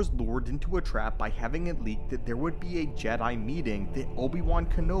 Vader was lured into a trap by having it leaked that there would be a Jedi meeting that Obi-Wan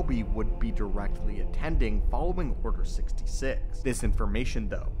Kenobi would be directly attending following Order 66. This information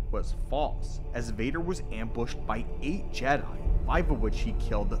though was false, as Vader was ambushed by 8 Jedi, 5 of which he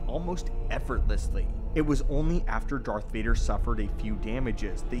killed almost effortlessly. It was only after Darth Vader suffered a few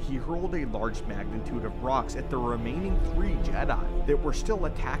damages that he hurled a large magnitude of rocks at the remaining 3 Jedi that were still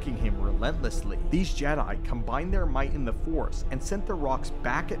attacking him relentlessly. These Jedi combined their might in the Force and sent the rocks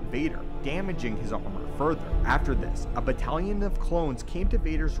back at Vader, damaging his armor further. After this, a battalion of clones came to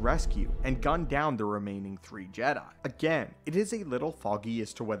Vader's rescue and gunned down the remaining 3 Jedi. Again, it is a little foggy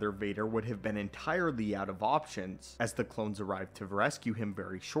as to whether Vader would have been entirely out of options, as the clones arrived to rescue him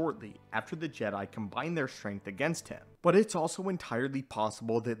very shortly after the Jedi combined their strength against him. But it's also entirely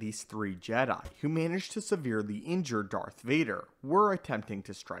possible that these 3 Jedi, who managed to severely injure Darth Vader, were attempting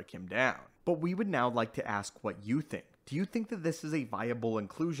to strike him down. But we would now like to ask what you think. Do you think that this is a viable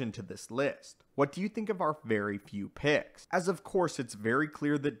inclusion to this list? What do you think of our very few picks? As of course it's very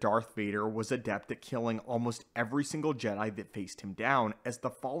clear that Darth Vader was adept at killing almost every single Jedi that faced him down as the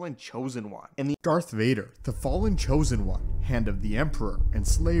fallen chosen one. And the Darth Vader, the fallen chosen one, hand of the Emperor and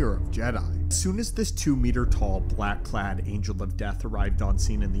slayer of Jedi. As soon as this 2-meter tall black-clad angel of death arrived on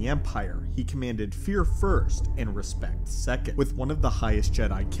scene in the Empire, he commanded fear first and respect second. With one of the highest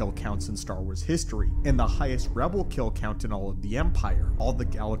Jedi kill counts in Star Wars history and the highest rebel kill count in all of the Empire, all the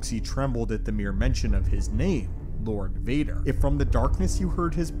galaxy trembled at the mere mention of his name, Lord Vader. If from the darkness you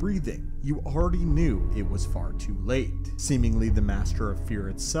heard his breathing, you already knew it was far too late. Seemingly the master of fear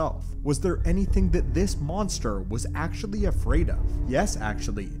itself. Was there anything that this monster was actually afraid of? Yes,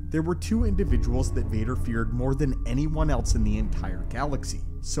 actually, there were 2 individuals that Vader feared more than anyone else in the entire galaxy.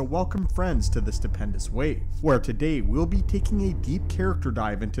 So welcome friends to the Stupendous Wave, where today we'll be taking a deep character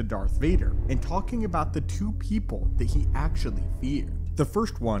dive into Darth Vader and talking about the 2 people that he actually feared. The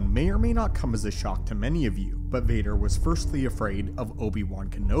first one may or may not come as a shock to many of you, but Vader was firstly afraid of Obi-Wan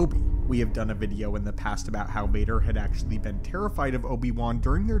Kenobi. We have done a video in the past about how Vader had actually been terrified of Obi-Wan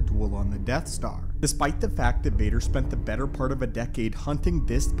during their duel on the Death Star. Despite the fact that Vader spent the better part of a decade hunting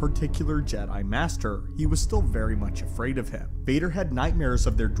this particular Jedi Master, he was still very much afraid of him. Vader had nightmares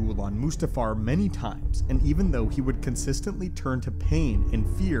of their duel on Mustafar many times, and even though he would consistently turn to pain and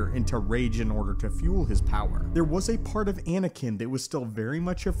fear into rage in order to fuel his power, there was a part of Anakin that was still very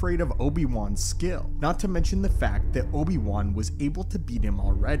much afraid of Obi-Wan's skill, not to mention the fact that Obi-Wan was able to beat him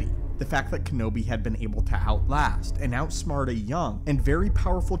already. The fact that Kenobi had been able to outlast and outsmart a young and very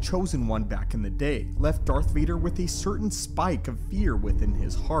powerful chosen one back in the day left Darth Vader with a certain spike of fear within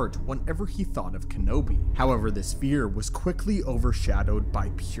his heart whenever he thought of Kenobi. However, this fear was quickly overshadowed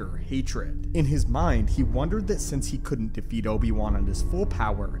by pure hatred. In his mind, he wondered that since he couldn't defeat Obi-Wan at his full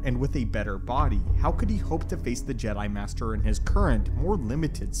power and with a better body, how could he hope to face the Jedi Master in his current, more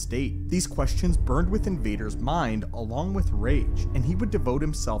limited state? These questions burned within Vader's mind along with rage, and he would devote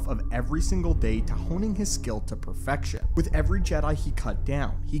himself of every single day to honing his skill to perfection. With every Jedi he cut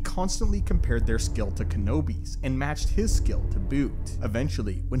down, he constantly compared their skill to Kenobi's and matched his skill to boot.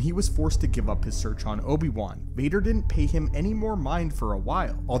 Eventually, when he was forced to give up his search on Obi-Wan, Vader didn't pay him any more mind for a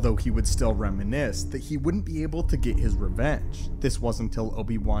while, although he would still reminisce that he wouldn't be able to get his revenge. This wasn't until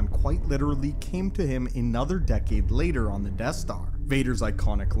Obi-Wan quite literally came to him another decade later on the Death Star. Vader's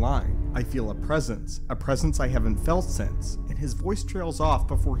iconic line, "I feel a presence I haven't felt since," and his voice trails off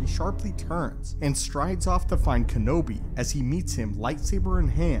before he sharply turns and strides off to find Kenobi as he meets him lightsaber in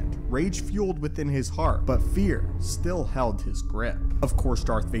hand, rage fueled within his heart, but fear still held his grip. Of course,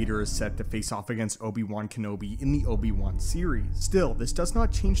 Darth Vader is set to face off against Obi-Wan Kenobi in the Obi-Wan series. Still, this does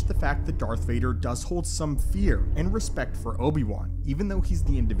not change the fact that Darth Vader does hold some fear and respect for Obi-Wan, even though he's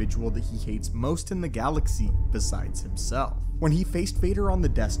the individual that he hates most in the galaxy besides himself. When he faced Vader on the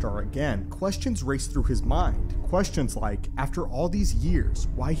Death Star again, questions raced through his mind. Questions like, after all these years,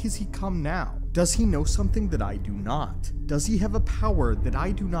 why has he come now? Does he know something that I do not? Does he have a power that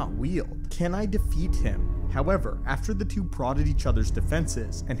I do not wield? Can I defeat him? However, after the two prodded each other's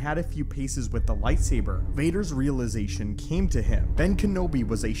defenses and had a few paces with the lightsaber, Vader's realization came to him. Ben Kenobi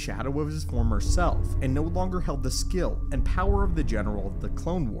was a shadow of his former self and no longer held the skill and power of the general of the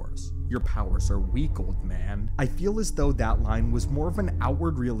Clone Wars. Your powers are weak, old man. I feel as though that line was more of an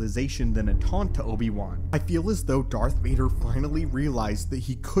outward realization than a taunt to Obi-Wan. I feel as though Darth Vader finally realized that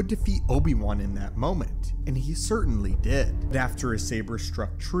he could defeat Obi-Wan in that moment, and he certainly did. But after his saber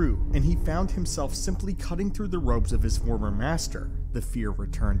struck true, and he found himself simply cutting through the robes of his former master, the fear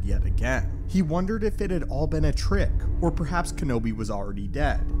returned yet again. He wondered if it had all been a trick, or perhaps Kenobi was already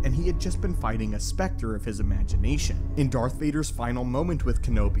dead, and he had just been fighting a specter of his imagination. In Darth Vader's final moment with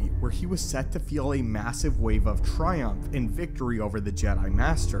Kenobi, where he was set to feel a massive wave of triumph and victory over the Jedi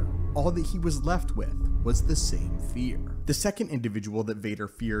Master, all that he was left with was the same fear. The second individual that Vader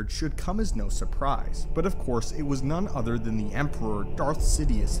feared should come as no surprise, but of course it was none other than the Emperor Darth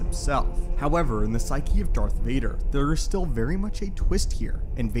Sidious himself. However, in the psyche of Darth Vader, there is still very much a twist here,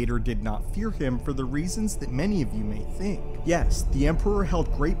 and Vader did not fear him for the reasons that many of you may think. Yes, the Emperor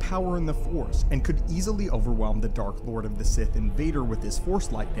held great power in the Force and could easily overwhelm the Dark Lord of the Sith and Vader with his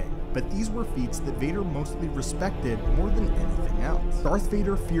Force lightning, but these were feats that Vader mostly respected more than anything else. Darth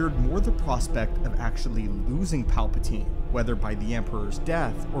Vader feared more the prospect of actually losing Palpatine, whether by the Emperor's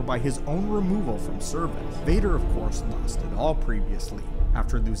death or by his own removal from service. Vader, of course, lost it all previously.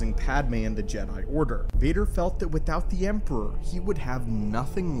 After losing Padme and the Jedi Order, Vader felt that without the Emperor, he would have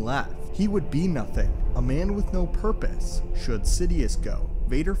nothing left. He would be nothing, a man with no purpose, should Sidious go.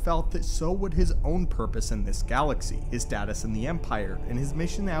 Vader felt that so would his own purpose in this galaxy, his status in the Empire, and his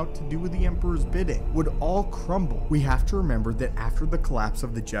mission out to do the Emperor's bidding would all crumble. We have to remember that after the collapse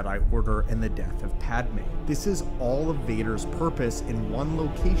of the Jedi Order and the death of Padme, this is all of Vader's purpose in one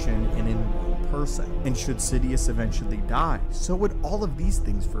location and in one person. And should Sidious eventually die, so would all of these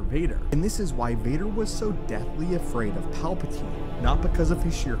things for Vader. And this is why Vader was so deathly afraid of Palpatine, not because of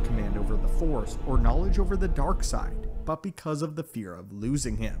his sheer command over the Force or knowledge over the dark side, but because of the fear of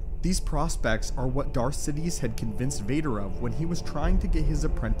losing him. These prospects are what Darth Sidious had convinced Vader of when he was trying to get his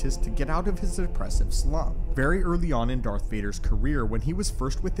apprentice to get out of his depressive slump. Very early on in Darth Vader's career, when he was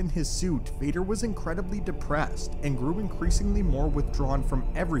first within his suit, Vader was incredibly depressed and grew increasingly more withdrawn from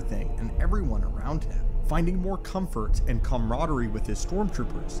everything and everyone around him, finding more comfort and camaraderie with his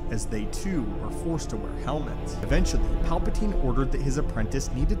stormtroopers, as they too were forced to wear helmets. Eventually, Palpatine ordered that his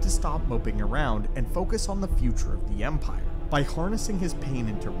apprentice needed to stop moping around and focus on the future of the Empire. By harnessing his pain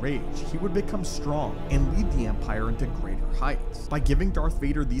into rage, he would become strong and lead the Empire into greater heights. By giving Darth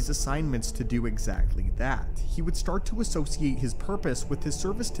Vader these assignments to do exactly that, he would start to associate his purpose with his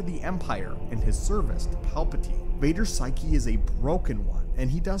service to the Empire and his service to Palpatine. Vader's psyche is a broken one, and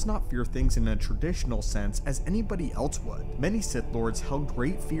he does not fear things in a traditional sense as anybody else would. Many Sith Lords held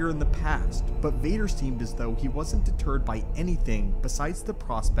great fear in the past, but Vader seemed as though he wasn't deterred by anything besides the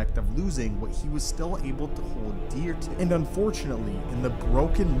prospect of losing what he was still able to hold dear to. And unfortunately, in the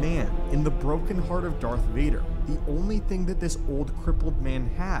broken man, in the broken heart of Darth Vader, the only thing that this old crippled man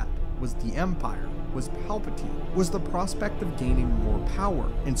had was the Empire, was Palpatine, was the prospect of gaining more power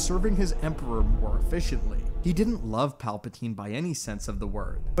and serving his Emperor more efficiently. He didn't love Palpatine by any sense of the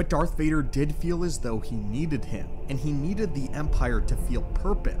word, but Darth Vader did feel as though he needed him, and he needed the Empire to feel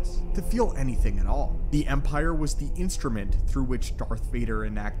purpose, to feel anything at all. The Empire was the instrument through which Darth Vader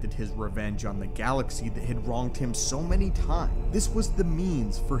enacted his revenge on the galaxy that had wronged him so many times. This was the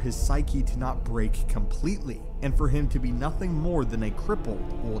means for his psyche to not break completely, and for him to be nothing more than a crippled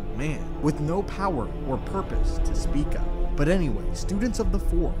old man, with no power or purpose to speak of. But anyway, students of the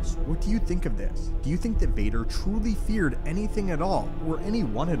Force, what do you think of this? Do you think that Vader truly feared anything at all, or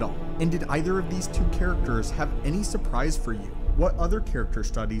anyone at all? And did either of these two characters have any surprise for you? What other character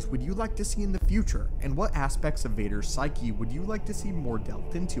studies would you like to see in the future, and what aspects of Vader's psyche would you like to see more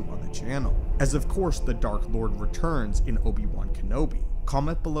delved into on the channel? As of course the Dark Lord returns in Obi-Wan Kenobi.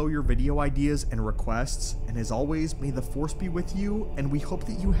 Comment below your video ideas and requests, and as always, may the Force be with you, and we hope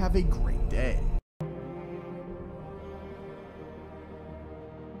that you have a great day.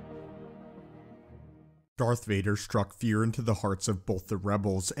 Darth Vader struck fear into the hearts of both the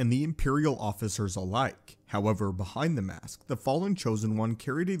rebels and the Imperial officers alike. However, behind the mask, the fallen Chosen One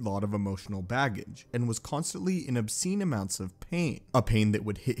carried a lot of emotional baggage and was constantly in obscene amounts of pain, a pain that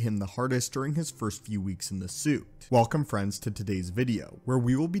would hit him the hardest during his first few weeks in the suit. Welcome friends to today's video, where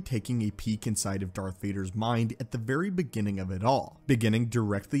we will be taking a peek inside of Darth Vader's mind at the very beginning of it all, beginning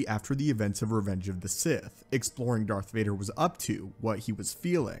directly after the events of Revenge of the Sith, exploring Darth Vader was up to, what he was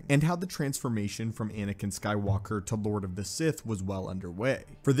feeling, and how the transformation from Anakin Skywalker to Lord of the Sith was well underway.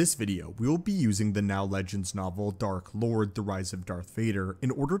 For this video, we will be using the now Legends Compilation novel Dark Lord: The Rise of Darth Vader,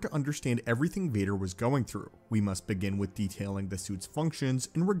 in order to understand everything Vader was going through, we must begin with detailing the suit's functions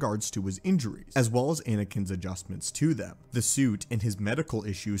in regards to his injuries, as well as Anakin's adjustments to them. The suit and his medical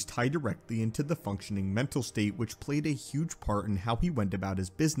issues tie directly into the functioning mental state, which played a huge part in how he went about his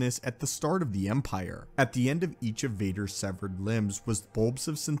business at the start of the Empire. At the end of each of Vader's severed limbs was bulbs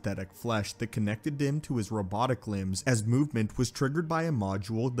of synthetic flesh that connected him to his robotic limbs, as movement was triggered by a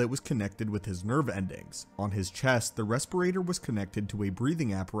module that was connected with his nerve endings. On his chest, the respirator was connected to a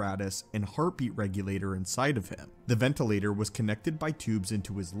breathing apparatus and heartbeat regulator inside of him. The ventilator was connected by tubes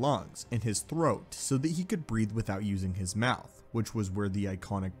into his lungs and his throat so that he could breathe without using his mouth, which was where the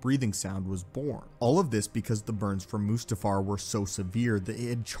iconic breathing sound was born. All of this because the burns from Mustafar were so severe that it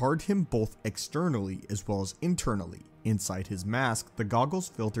had charred him both externally as well as internally. Inside his mask, the goggles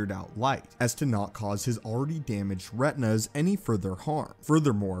filtered out light, as to not cause his already damaged retinas any further harm.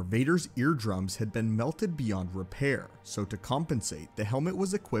 Furthermore, Vader's eardrums had been melted beyond repair, so to compensate, the helmet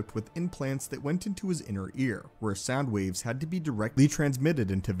was equipped with implants that went into his inner ear, where sound waves had to be directly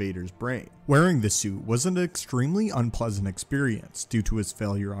transmitted into Vader's brain. Wearing the suit was an extremely unpleasant experience. Due to his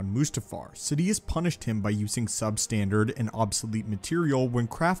failure on Mustafar, Sidious punished him by using substandard and obsolete material when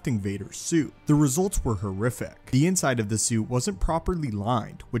crafting Vader's suit. The results were horrific. The inside of the suit wasn't properly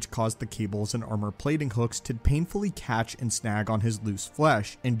lined, which caused the cables and armor plating hooks to painfully catch and snag on his loose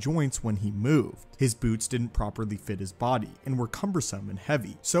flesh and joints when he moved. His boots didn't properly fit his body and were cumbersome and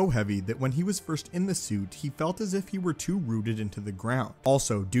heavy, so heavy that when he was first in the suit, he felt as if he were too rooted into the ground.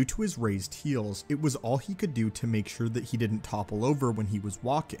 Also, due to his raised heels, it was all he could do to make sure that he didn't topple over when he was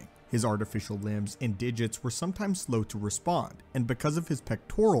walking. His artificial limbs and digits were sometimes slow to respond, and because of his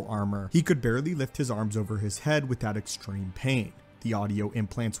pectoral armor, he could barely lift his arms over his head without extreme pain. The audio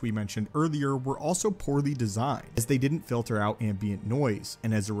implants we mentioned earlier were also poorly designed, as they didn't filter out ambient noise,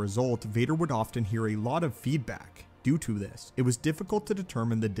 and as a result, Vader would often hear a lot of feedback. Due to this, it was difficult to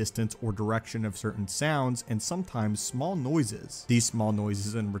determine the distance or direction of certain sounds and sometimes small noises. These small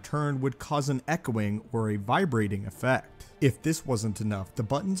noises in return would cause an echoing or a vibrating effect. If this wasn't enough, the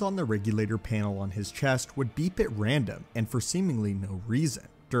buttons on the regulator panel on his chest would beep at random and for seemingly no reason.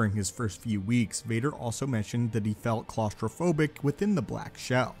 During his first few weeks, Vader also mentioned that he felt claustrophobic within the black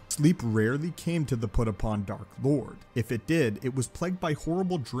shell. Sleep rarely came to the put-upon Dark Lord. If it did, it was plagued by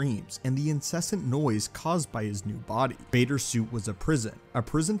horrible dreams and the incessant noise caused by his new body. Vader's suit was a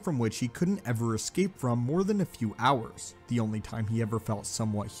prison from which he couldn't ever escape from more than a few hours. The only time he ever felt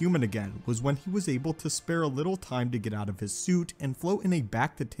somewhat human again was when he was able to spare a little time to get out of his suit and float in a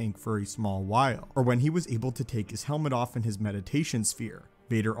back-to-tank for a small while, or when he was able to take his helmet off in his meditation sphere.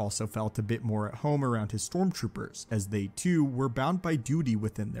 Vader also felt a bit more at home around his stormtroopers, as they too were bound by duty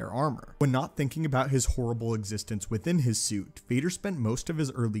within their armor. When not thinking about his horrible existence within his suit, Vader spent most of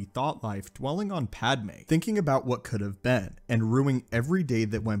his early thought life dwelling on Padme, thinking about what could have been, and ruing every day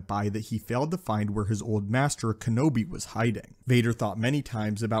that went by that he failed to find where his old master Kenobi was hiding. Vader thought many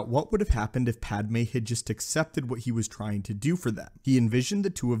times about what would have happened if Padme had just accepted what he was trying to do for them. He envisioned the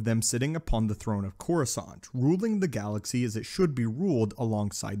two of them sitting upon the throne of Coruscant, ruling the galaxy as it should be ruled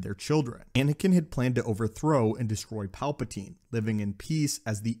alongside their children. Anakin had planned to overthrow and destroy Palpatine, living in peace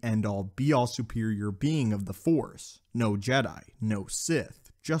as the end-all be-all superior being of the Force. No Jedi, no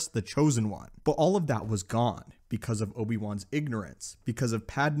Sith, just the Chosen One. But all of that was gone, because of Obi-Wan's ignorance, because of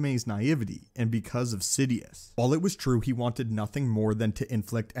Padme's naivety, and because of Sidious. While it was true he wanted nothing more than to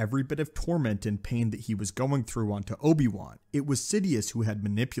inflict every bit of torment and pain that he was going through onto Obi-Wan, it was Sidious who had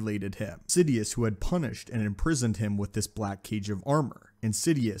manipulated him. Sidious who had punished and imprisoned him with this black cage of armor, and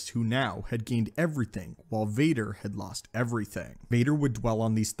Sidious who now had gained everything while Vader had lost everything. Vader would dwell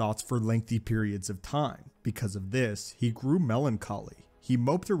on these thoughts for lengthy periods of time. Because of this, he grew melancholy. He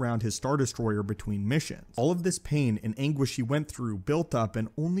moped around his Star Destroyer between missions. All of this pain and anguish he went through built up and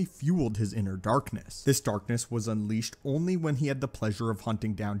only fueled his inner darkness. This darkness was unleashed only when he had the pleasure of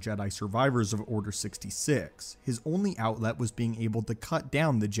hunting down Jedi survivors of Order 66. His only outlet was being able to cut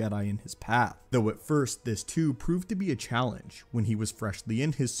down the Jedi in his path. Though at first, this too proved to be a challenge. When he was freshly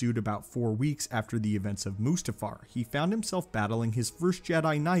in his suit about 4 weeks after the events of Mustafar, he found himself battling his first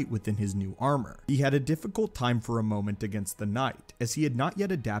Jedi Knight within his new armor. He had a difficult time for a moment against the Knight, as he had not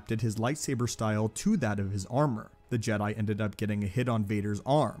yet adapted his lightsaber style to that of his armor. The Jedi ended up getting a hit on Vader's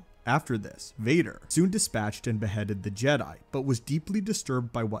arm. After this, Vader soon dispatched and beheaded the Jedi, but was deeply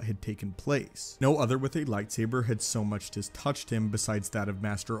disturbed by what had taken place. No other with a lightsaber had so much as touched him besides that of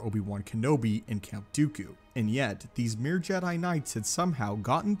Master Obi-Wan Kenobi and Count Dooku. and yet these mere Jedi Knights had somehow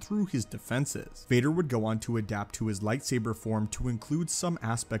gotten through his defenses. Vader would go on to adapt to his lightsaber form to include some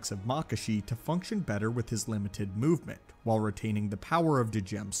aspects of Makashi to function better with his limited movement, while retaining the power of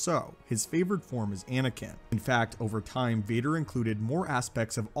Djem So, his favored form as Anakin. In fact, over time, Vader included more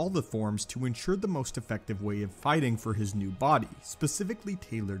aspects of all the forms to ensure the most effective way of fighting for his new body, specifically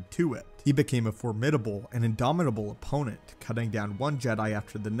tailored to it. He became a formidable and indomitable opponent, cutting down one Jedi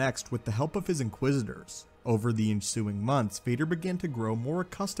after the next with the help of his Inquisitors. Over the ensuing months, Vader began to grow more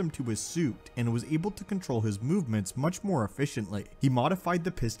accustomed to his suit and was able to control his movements much more efficiently. He modified the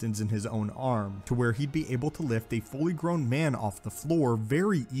pistons in his own arm to where he'd be able to lift a fully grown man off the floor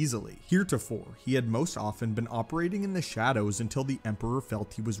very easily. Heretofore, he had most often been operating in the shadows until the Emperor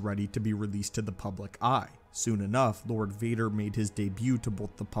felt he was ready to be released to the public eye. Soon enough, Lord Vader made his debut to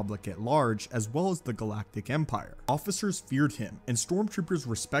both the public at large as well as the Galactic Empire. Officers feared him, and stormtroopers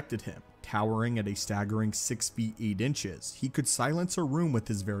respected him. Towering at a staggering 6 feet 8 inches, he could silence a room with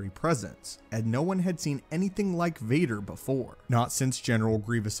his very presence, and no one had seen anything like Vader before. Not since General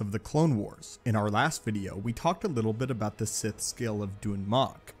Grievous of the Clone Wars. In our last video, we talked a little bit about the Sith skill of Dun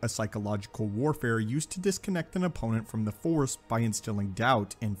Mak, a psychological warfare used to disconnect an opponent from the Force by instilling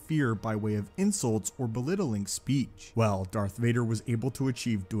doubt and fear by way of insults or belittling speech. Well, Darth Vader was able to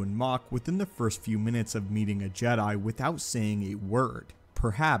achieve Dun Mak within the first few minutes of meeting a Jedi without saying a word,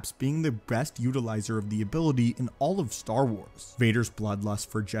 perhaps being the best utilizer of the ability in all of Star Wars. Vader's bloodlust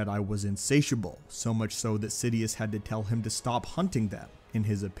for Jedi was insatiable, so much so that Sidious had to tell him to stop hunting them. In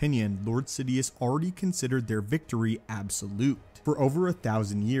his opinion, Lord Sidious already considered their victory absolute. For over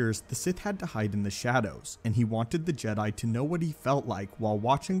 1,000 years, the Sith had to hide in the shadows, and he wanted the Jedi to know what he felt like while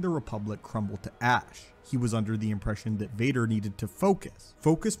watching the Republic crumble to ash. He was under the impression that Vader needed to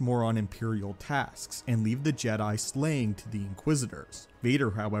focus more on Imperial tasks, and leave the Jedi slaying to the Inquisitors.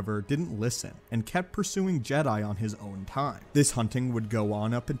 Vader, however, didn't listen, and kept pursuing Jedi on his own time. This hunting would go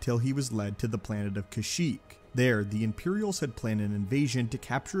on up until he was led to the planet of Kashyyyk. There, the Imperials had planned an invasion to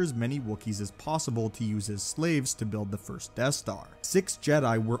capture as many Wookiees as possible to use as slaves to build the first Death Star. 6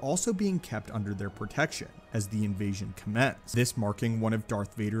 Jedi were also being kept under their protection as the invasion commenced, this marking one of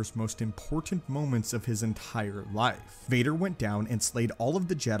Darth Vader's most important moments of his entire life. Vader went down and slayed all of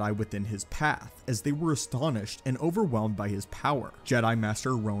the Jedi within his path, as they were astonished and overwhelmed by his power. Jedi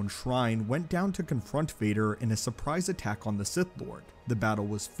Master Roan Shrine went down to confront Vader in a surprise attack on the Sith Lord. The battle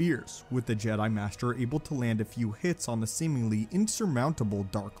was fierce, with the Jedi Master able to land a few hits on the seemingly insurmountable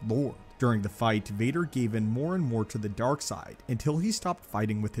Dark Lord. During the fight, Vader gave in more and more to the dark side, until he stopped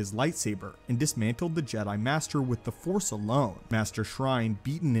fighting with his lightsaber, and dismantled the Jedi Master with the Force alone. Master Shrine,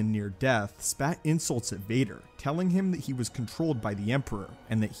 beaten and near death, spat insults at Vader, telling him that he was controlled by the Emperor,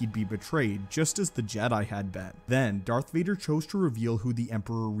 and that he'd be betrayed just as the Jedi had been. Then, Darth Vader chose to reveal who the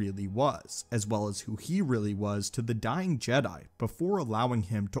Emperor really was, as well as who he really was to the dying Jedi, before allowing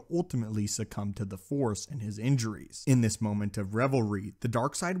him to ultimately succumb to the Force and his injuries. In this moment of revelry, the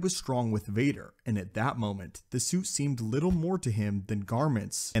dark side was strong with Vader, and at that moment, the suit seemed little more to him than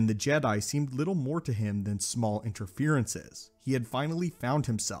garments, and the Jedi seemed little more to him than small interferences. He had finally found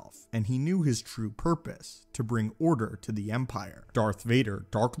himself, and he knew his true purpose, to bring order to the Empire. Darth Vader,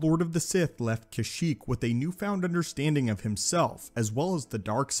 Dark Lord of the Sith, left Kashyyyk with a newfound understanding of himself, as well as the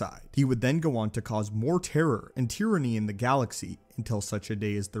dark side. He would then go on to cause more terror and tyranny in the galaxy, until such a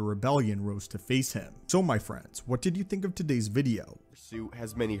day as the rebellion rose to face him. So my friends, what did you think of today's video? The suit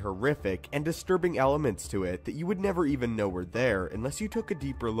has many horrific and disturbing elements to it that you would never even know were there unless you took a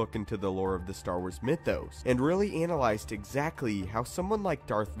deeper look into the lore of the Star Wars mythos, and really analyzed exactly how someone like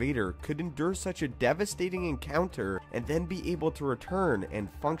Darth Vader could endure such a devastating encounter and then be able to return and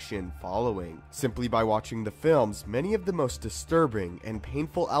function following. Simply by watching the films, many of the most disturbing and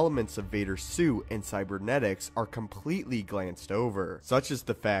painful elements of Vader's suit and cybernetics are completely glanced over, such as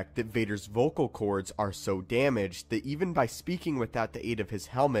the fact that Vader's vocal cords are so damaged that even by speaking without the aid of his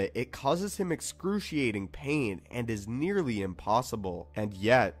helmet, it causes him excruciating pain and is nearly impossible. And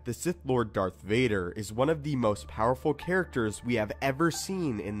yet, the Sith Lord Darth Vader is one of the most powerful characters we have ever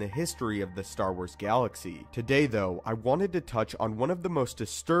seen in the history of the Star Wars galaxy. Today though, I wanted to touch on one of the most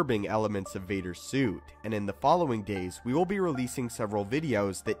disturbing elements of Vader's suit, and in the following days, we will be releasing several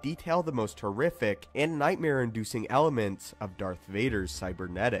videos that detail the most horrific and nightmare-inducing elements of Darth Vader's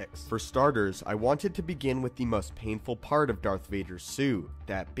cybernetics. For starters, I wanted to begin with the most painful part of Darth Vader's suit,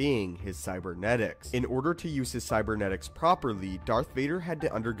 that being his cybernetics. In order to use his cybernetics properly, Darth Vader had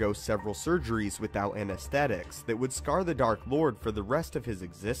to undergo several surgeries without anesthetics that would scar the dark Dark Lord for the rest of his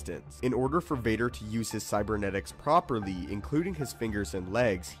existence. In order for Vader to use his cybernetics properly, including his fingers and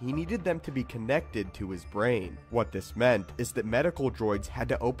legs, he needed them to be connected to his brain. What this meant is that medical droids had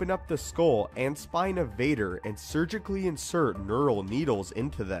to open up the skull and spine of Vader and surgically insert neural needles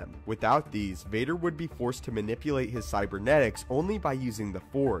into them. Without these, Vader would be forced to manipulate his cybernetics only by using the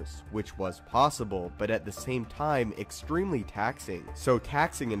Force, which was possible, but at the same time extremely taxing. So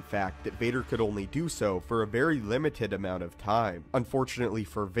taxing, in fact, that Vader could only do so for a very limited amount of time. Unfortunately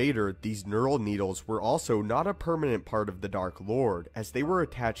for Vader, these neural needles were also not a permanent part of the Dark Lord, as they were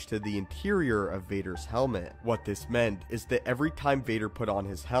attached to the interior of Vader's helmet. What this meant is that every time Vader put on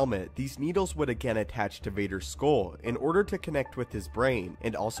his helmet, these needles would again attach to Vader's skull in order to connect with his brain,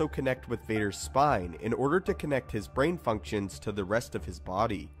 and also connect with Vader's spine in order to connect his brain functions to the rest of his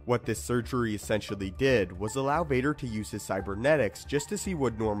body. What this surgery essentially did was allow Vader to use his cybernetics just to see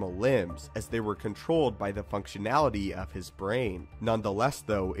what normal limbs, as they were controlled by the functionality of his brain. Nonetheless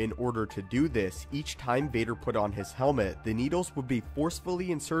though, in order to do this, each time Vader put on his helmet, the needles would be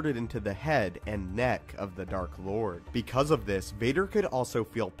forcefully inserted into the head and neck of the Dark Lord. Because of this, Vader could also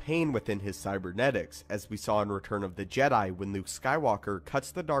feel pain within his cybernetics, as we saw in Return of the Jedi when Luke Skywalker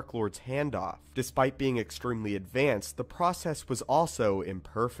cuts the Dark Lord's hand off. Despite being extremely advanced, the process was also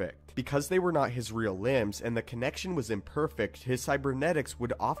imperfect. Because they were not his real limbs and the connection was imperfect, his cybernetics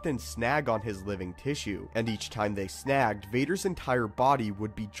would often snag on his living tissue, and each time they snagged, Vader's entire body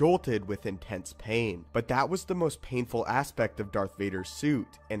would be jolted with intense pain. But that was the most painful aspect of Darth Vader's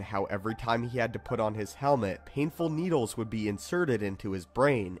suit, and how every time he had to put on his helmet, painful needles would be inserted into his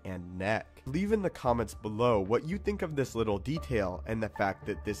brain and neck. Leave in the comments below what you think of this little detail and the fact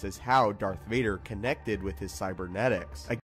that this is how Darth Vader connected with his cybernetics.